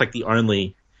 Anyway, that's like the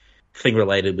only thing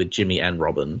related with Jimmy and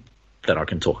Robin that I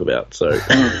can talk about. So,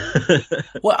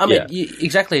 Well, I mean, Yeah.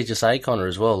 exactly as you say, Connor,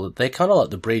 as well. They're kind of like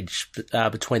the bridge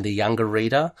between the younger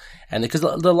reader and because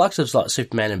the likes of like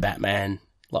Superman and Batman,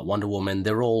 like Wonder Woman,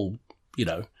 they're all, you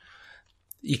know,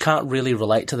 you can't really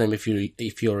relate to them if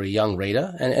you're a young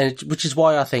reader, and which is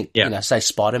why I think Yeah. you know, say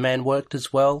Spider-Man worked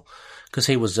as well because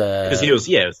he was because he was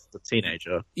a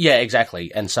teenager. yeah,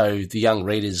 exactly, and so the young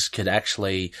readers could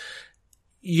actually,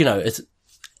 you know, it's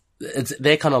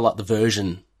they're kind of like the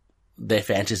version. Their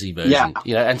fantasy version, Yeah.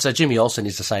 you know, and so Jimmy Olsen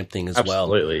is the same thing as well.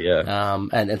 Absolutely, yeah.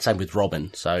 And same with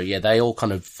Robin. So yeah, they all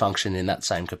kind of function in that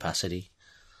same capacity.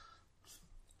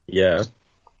 Yeah.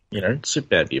 You know,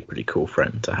 Superman would be a pretty cool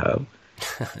friend to have.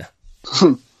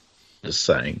 Just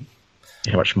saying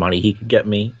how much money he could get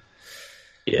me.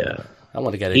 Yeah. I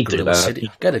want to go to He'd do Gorilla that.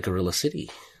 City. Go to Gorilla City.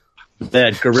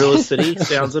 That Gorilla City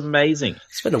sounds amazing.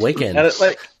 Spend a weekend. And it's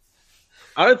like,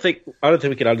 I don't think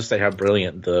we can understand how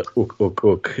brilliant the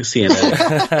ook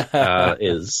CNN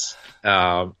is.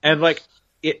 And like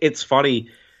it's funny.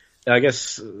 I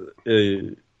guess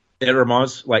it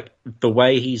reminds the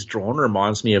way he's drawn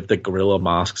reminds me of the gorilla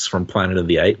masks from Planet of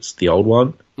the Apes, the old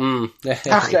one.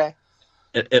 Okay.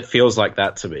 It feels like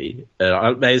that to me.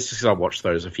 Maybe it's just because I watched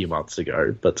those a few months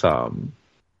ago, but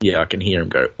yeah, I can hear him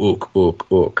go ook.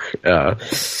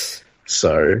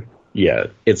 So yeah,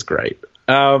 it's great.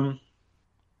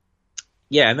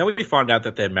 Yeah, and then we find out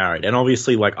that they're married, and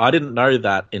obviously, I didn't know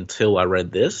that until I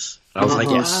read this. I was like,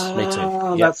 yes, me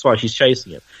too. That's why she's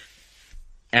chasing him.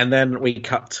 And then we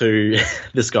cut to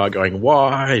this guy going,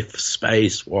 wife,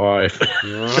 space, wife.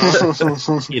 Yeah.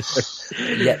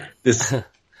 This,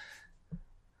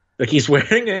 he's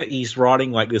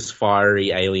riding this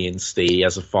fiery alien steed. He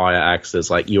has a fire axe. There's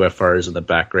UFOs in the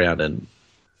background, and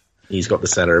he's got the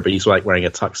center, but he's wearing a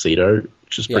tuxedo,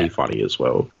 which is pretty funny as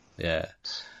well. Yeah.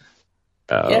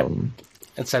 And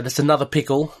so there's another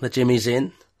pickle that Jimmy's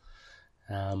in.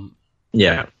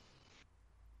 Yeah.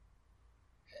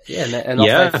 Yeah, and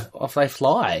off they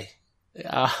fly.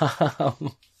 So,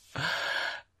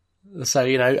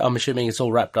 I'm assuming it's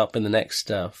all wrapped up in the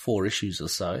next 4 issues or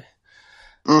so.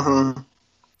 Mm-hmm.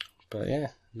 But yeah.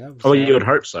 No, you would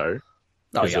hope so.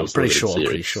 Oh, yeah, I'm pretty sure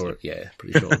it did.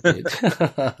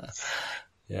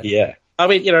 Yeah. I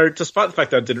mean, despite the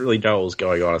fact that I didn't really know what was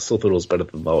going on, I still thought it was better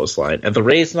than Lois Lane. And the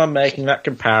reason I'm making that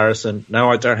comparison, no,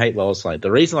 I don't hate Lois Lane.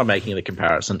 The reason I'm making the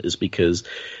comparison is because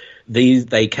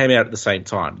they came out at the same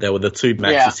time. There were the 2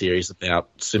 maxi series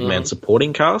about Superman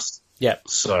supporting cast. Yeah.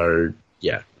 So,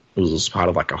 yeah, it was part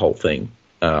of a whole thing.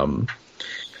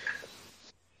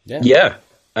 This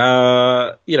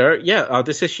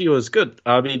issue was good.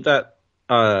 I mean,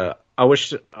 I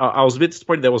wish I was a bit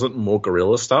disappointed there wasn't more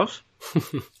gorilla stuff.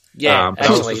 Yeah,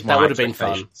 actually, that would have been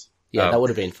fun. Yeah, that would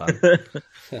have been fun.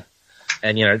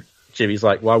 And, Jimmy's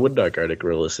like, why wouldn't I go to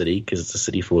Gorilla City? Because it's a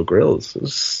city full of gorillas.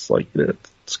 It's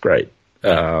it's great.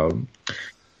 But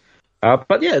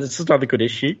yeah, this is another good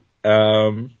issue.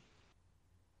 Again,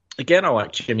 I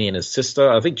like Jimmy and his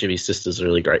sister. I think Jimmy's sister's a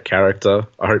really great character.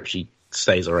 I hope she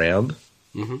stays around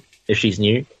if she's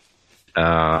new.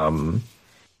 What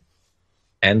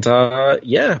about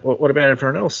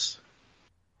everyone else?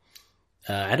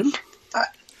 Adam?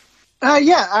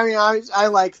 Yeah, I mean, I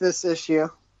like this issue.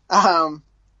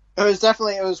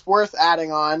 It was worth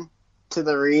adding on to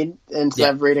the read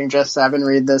instead of reading just 7.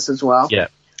 Read this as well. Yeah,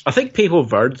 I think people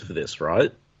voted for this,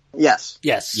 right? Yes.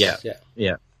 Yeah.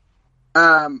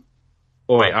 Oh,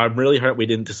 wait, I really hope we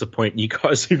didn't disappoint you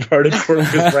guys who voted for it,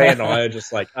 because Ray and I are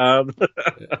just I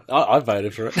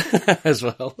voted for it as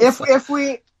well.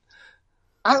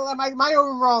 My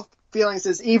overall feelings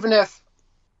is, even if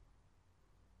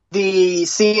the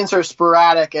scenes are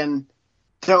sporadic and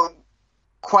don't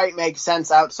quite make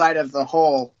sense outside of the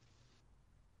whole,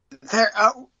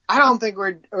 I don't think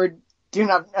we're doing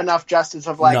enough justice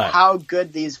of how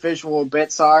good these visual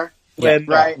bits are. Yeah,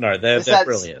 right? No, they're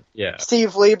brilliant. Yeah,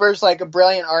 Steve Lieber's a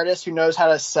brilliant artist who knows how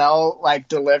to sell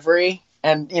delivery,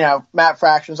 and Matt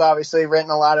Fraction's obviously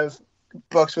written a lot of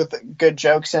books with good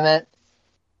jokes in it.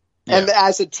 Yeah. And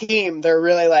as a team, they're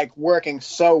really working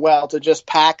so well to just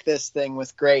pack this thing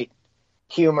with great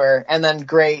humor, and then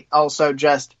great also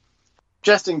just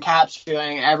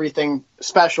encapsulating everything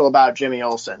special about Jimmy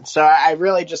Olsen. So I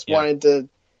really just wanted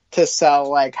to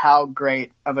sell how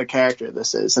great of a character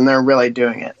this is, and they're really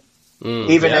doing it.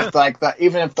 Even if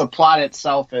the plot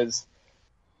itself is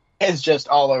just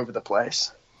all over the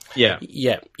place. Yeah.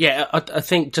 I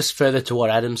think just further to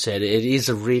what Adam said, it is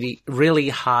a really, really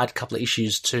hard couple of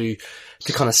issues to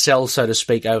kind of sell, so to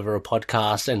speak, over a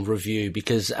podcast and review,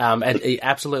 because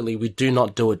absolutely we do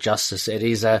not do it justice. It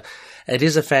is a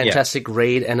fantastic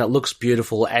read, and it looks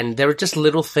beautiful, and there are just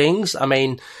little things. I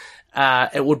mean,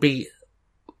 it would be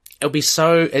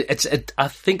so. I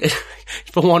think,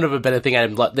 for want of a better thing,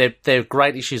 Adam, they're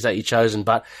great issues that you've chosen,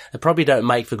 but they probably don't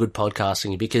make for good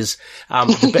podcasting, because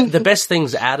the best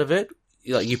things out of it,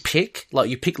 you pick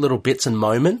little bits and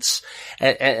moments,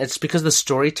 and it's because the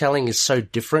storytelling is so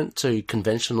different to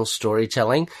conventional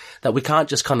storytelling that we can't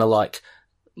just kind of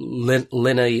we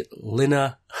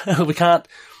can't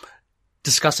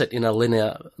discuss it in a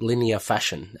linear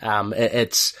fashion. There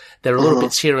are little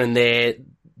bits here and there.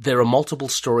 There are multiple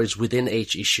stories within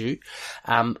each issue.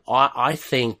 I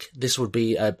think this would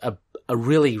be a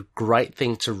really great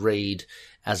thing to read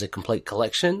as a complete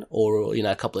collection, or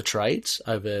a couple of trades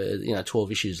over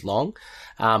 12 issues long,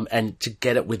 and to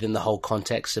get it within the whole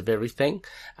context of everything.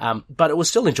 But it was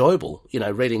still enjoyable,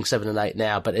 reading 7 and 8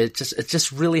 now. But it's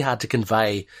just really hard to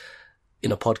convey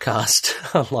in a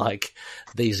podcast like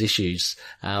these issues.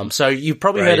 So you've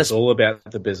probably Right, heard it's us. all about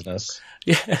the business.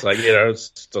 Yeah. It's like,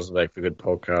 it doesn't make for a good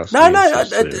podcast. No,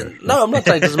 It's just, no, I'm not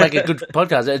saying it doesn't make a good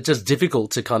podcast. It's just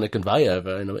difficult to kind of convey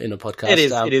over in a podcast.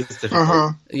 It is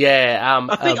difficult. Yeah.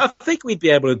 I think we'd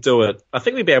be able to do it. I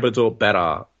think we'd be able to do it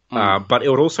better, but it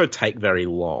would also take very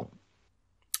long.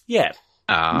 Yeah.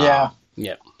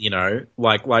 Yeah.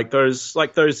 Like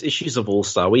those issues of All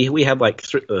Star. We had like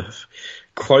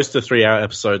close to 3-hour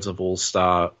episodes of All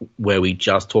Star where we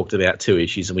just talked about 2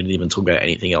 issues and we didn't even talk about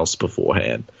anything else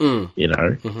beforehand. So I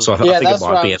think that's it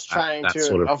what might I be was trying that to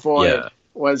sort of avoid. Yeah.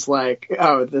 Was like,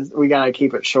 we gotta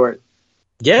keep it short.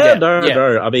 Yeah, Yeah.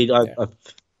 no. I mean,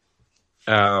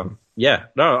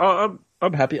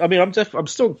 I'm happy. I mean, I'm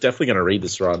still definitely going to read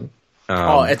this run.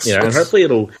 And hopefully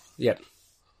it'll. Yeah.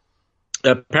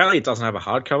 Apparently, it doesn't have a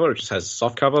hardcover; it just has a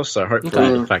soft cover. So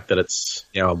hopefully, the fact that it's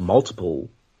a multiple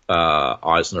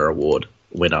Eisner Award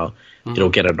winner, it'll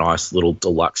get a nice little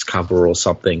deluxe cover or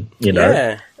something.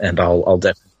 Yeah. And I'll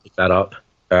definitely pick that up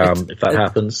if that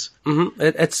happens. Mm-hmm.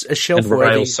 It's a And shelf Ray will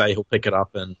worthy. say he'll pick it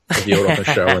up and review it on the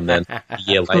show, and then a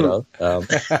year later.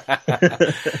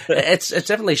 It's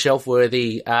definitely shelf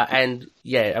worthy, and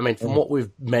yeah, I mean, from what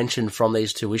we've mentioned from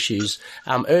these 2 issues,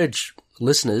 urge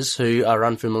listeners who are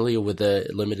unfamiliar with the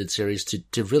limited series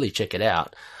to really check it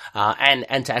out,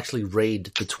 and to actually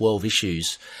read the 12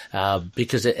 issues,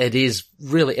 because it is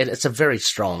really it's a very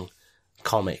strong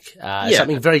comic.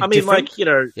 Something very different.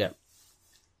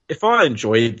 If I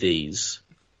enjoyed these,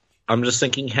 I'm just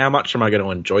thinking, how much am I going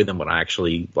to enjoy them when I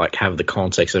actually have the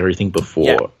context and everything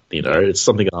before? It's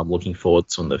something that I'm looking forward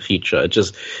to in the future. It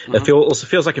just also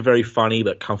feels like a very funny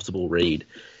but comfortable read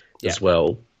as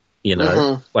well.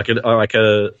 Like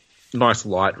a nice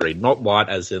light read, not light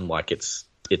as in like it's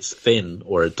thin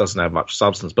or it doesn't have much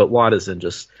substance, but light as in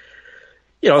just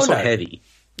it's not heavy.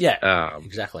 Yeah,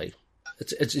 exactly.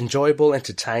 It's enjoyable,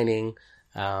 entertaining,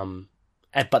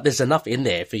 but there's enough in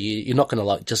there for you. You're not going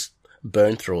to just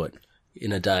burn through it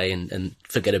in a day and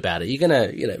forget about it. You're going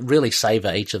to really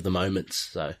savor each of the moments.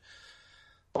 So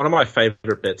one of my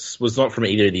favorite bits was not from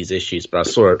either of these issues, but I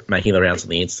saw it making the rounds on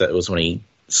the internet. It was when he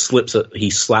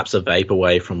slaps a vape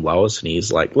away from Lois, and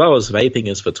he's like, "Lois, vaping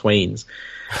is for tweens."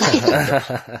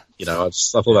 I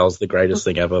thought that was the greatest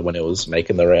thing ever when it was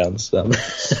making the rounds.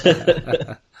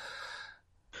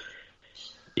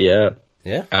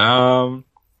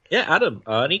 Adam,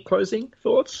 any closing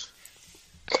thoughts?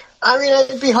 I mean,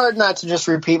 it'd be hard not to just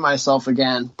repeat myself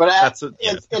again, but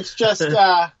it's just,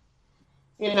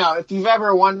 if you've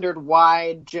ever wondered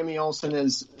why Jimmy Olsen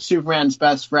is Superman's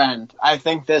best friend, I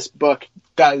think this book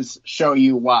does show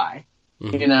you why.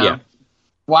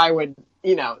 Why would,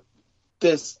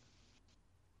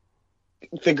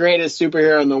 the greatest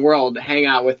superhero in the world hang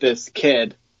out with this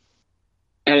kid?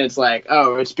 And it's like,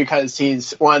 it's because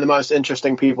he's one of the most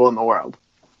interesting people in the world.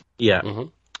 Yeah.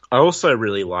 I also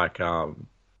really like, oh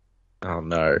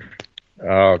no.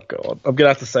 Oh God. I'm going to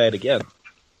have to say it again.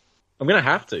 I'm going to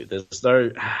have to. There's no...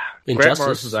 Grant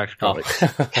Morrison's Action Comics.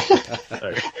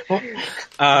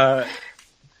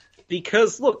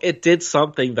 Because, look, it did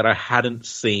something that I hadn't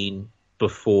seen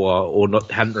before or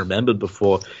hadn't remembered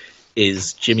before,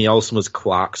 is Jimmy Olsen was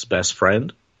Clark's best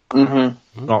friend,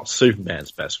 not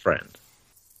Superman's best friend.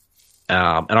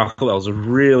 And I thought that was a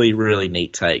really, really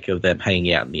neat take of them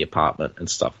hanging out in the apartment and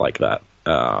stuff like that.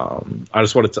 I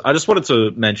just wanted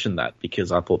to mention that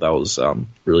because I thought that was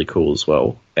really cool as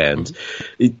well. And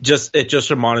it just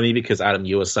reminded me, because Adam,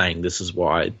 you were saying this is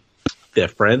why they're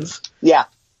friends. Yeah.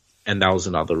 And that was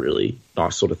another really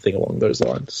nice sort of thing along those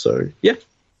lines. So yeah.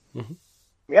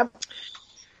 Yep.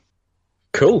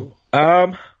 Cool.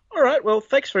 All right. Well,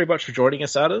 thanks very much for joining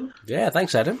us, Adam. yeah,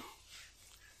 thanks, Adam.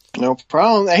 No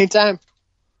problem. Anytime.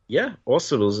 Yeah,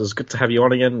 awesome. It was good to have you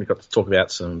on again. We got to talk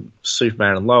about some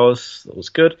Superman and Lois. That was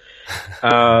good.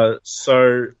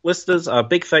 So, listeners,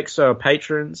 big thanks to our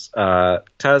patrons,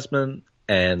 Tasman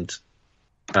and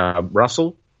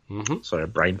Russell. Sorry, a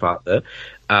brain fart there.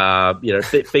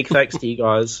 Big thanks to you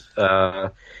guys.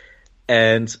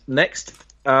 And next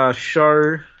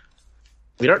show,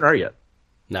 we don't know yet.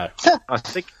 No. I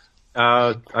think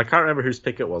I can't remember whose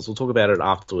pick it was. We'll talk about it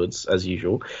afterwards, as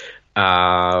usual. As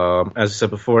I said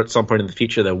before, at some point in the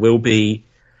future, there will be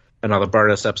another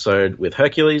bonus episode with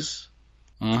Hercules,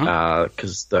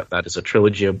 because that is a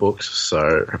trilogy of books.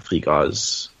 So hopefully, you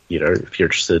guys, if you're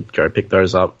interested, go pick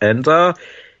those up. And so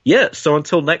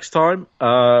until next time,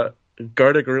 go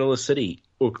to Gorilla City.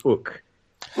 Ook ook.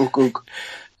 Ook ook.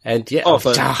 And yeah.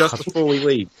 So just before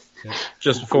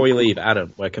we leave,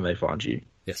 Adam, where can they find you?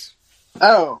 Yes.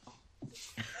 Oh,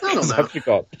 I don't I know.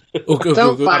 forgot.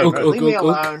 Don't fight me. Leave me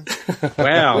alone.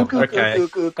 Wow. Okay. You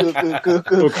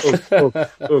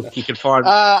can find.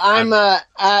 I'm at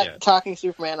yeah. Talking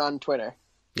Superman on Twitter.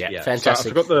 Yeah, So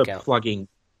fantastic. I forgot the account.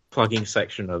 plugging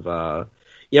section of.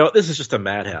 Yeah, well, this is just a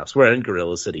madhouse. We're in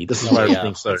Gorilla City. This is where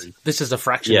everything's so. This is a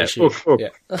fraction Yeah. issue. Yeah.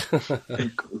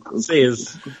 See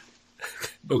us.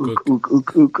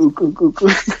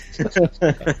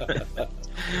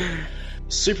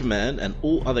 Superman and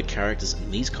all other characters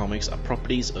in these comics are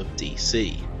properties of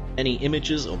DC. Any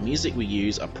images or music we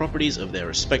use are properties of their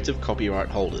respective copyright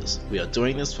holders. We are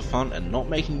doing this for fun and not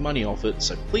making money off it,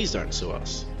 so please don't sue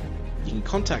us. You can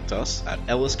contact us at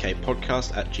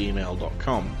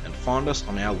lskpodcast@gmail.com and find us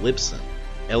on our Libsyn,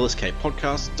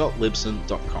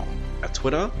 lskpodcast.libsyn.com, our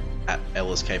Twitter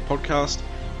 @lskpodcast,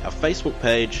 our Facebook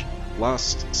page,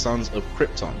 Last Sons of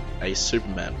Krypton, a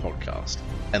Superman podcast.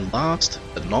 And last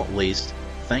but not least,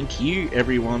 thank you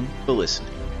everyone for listening.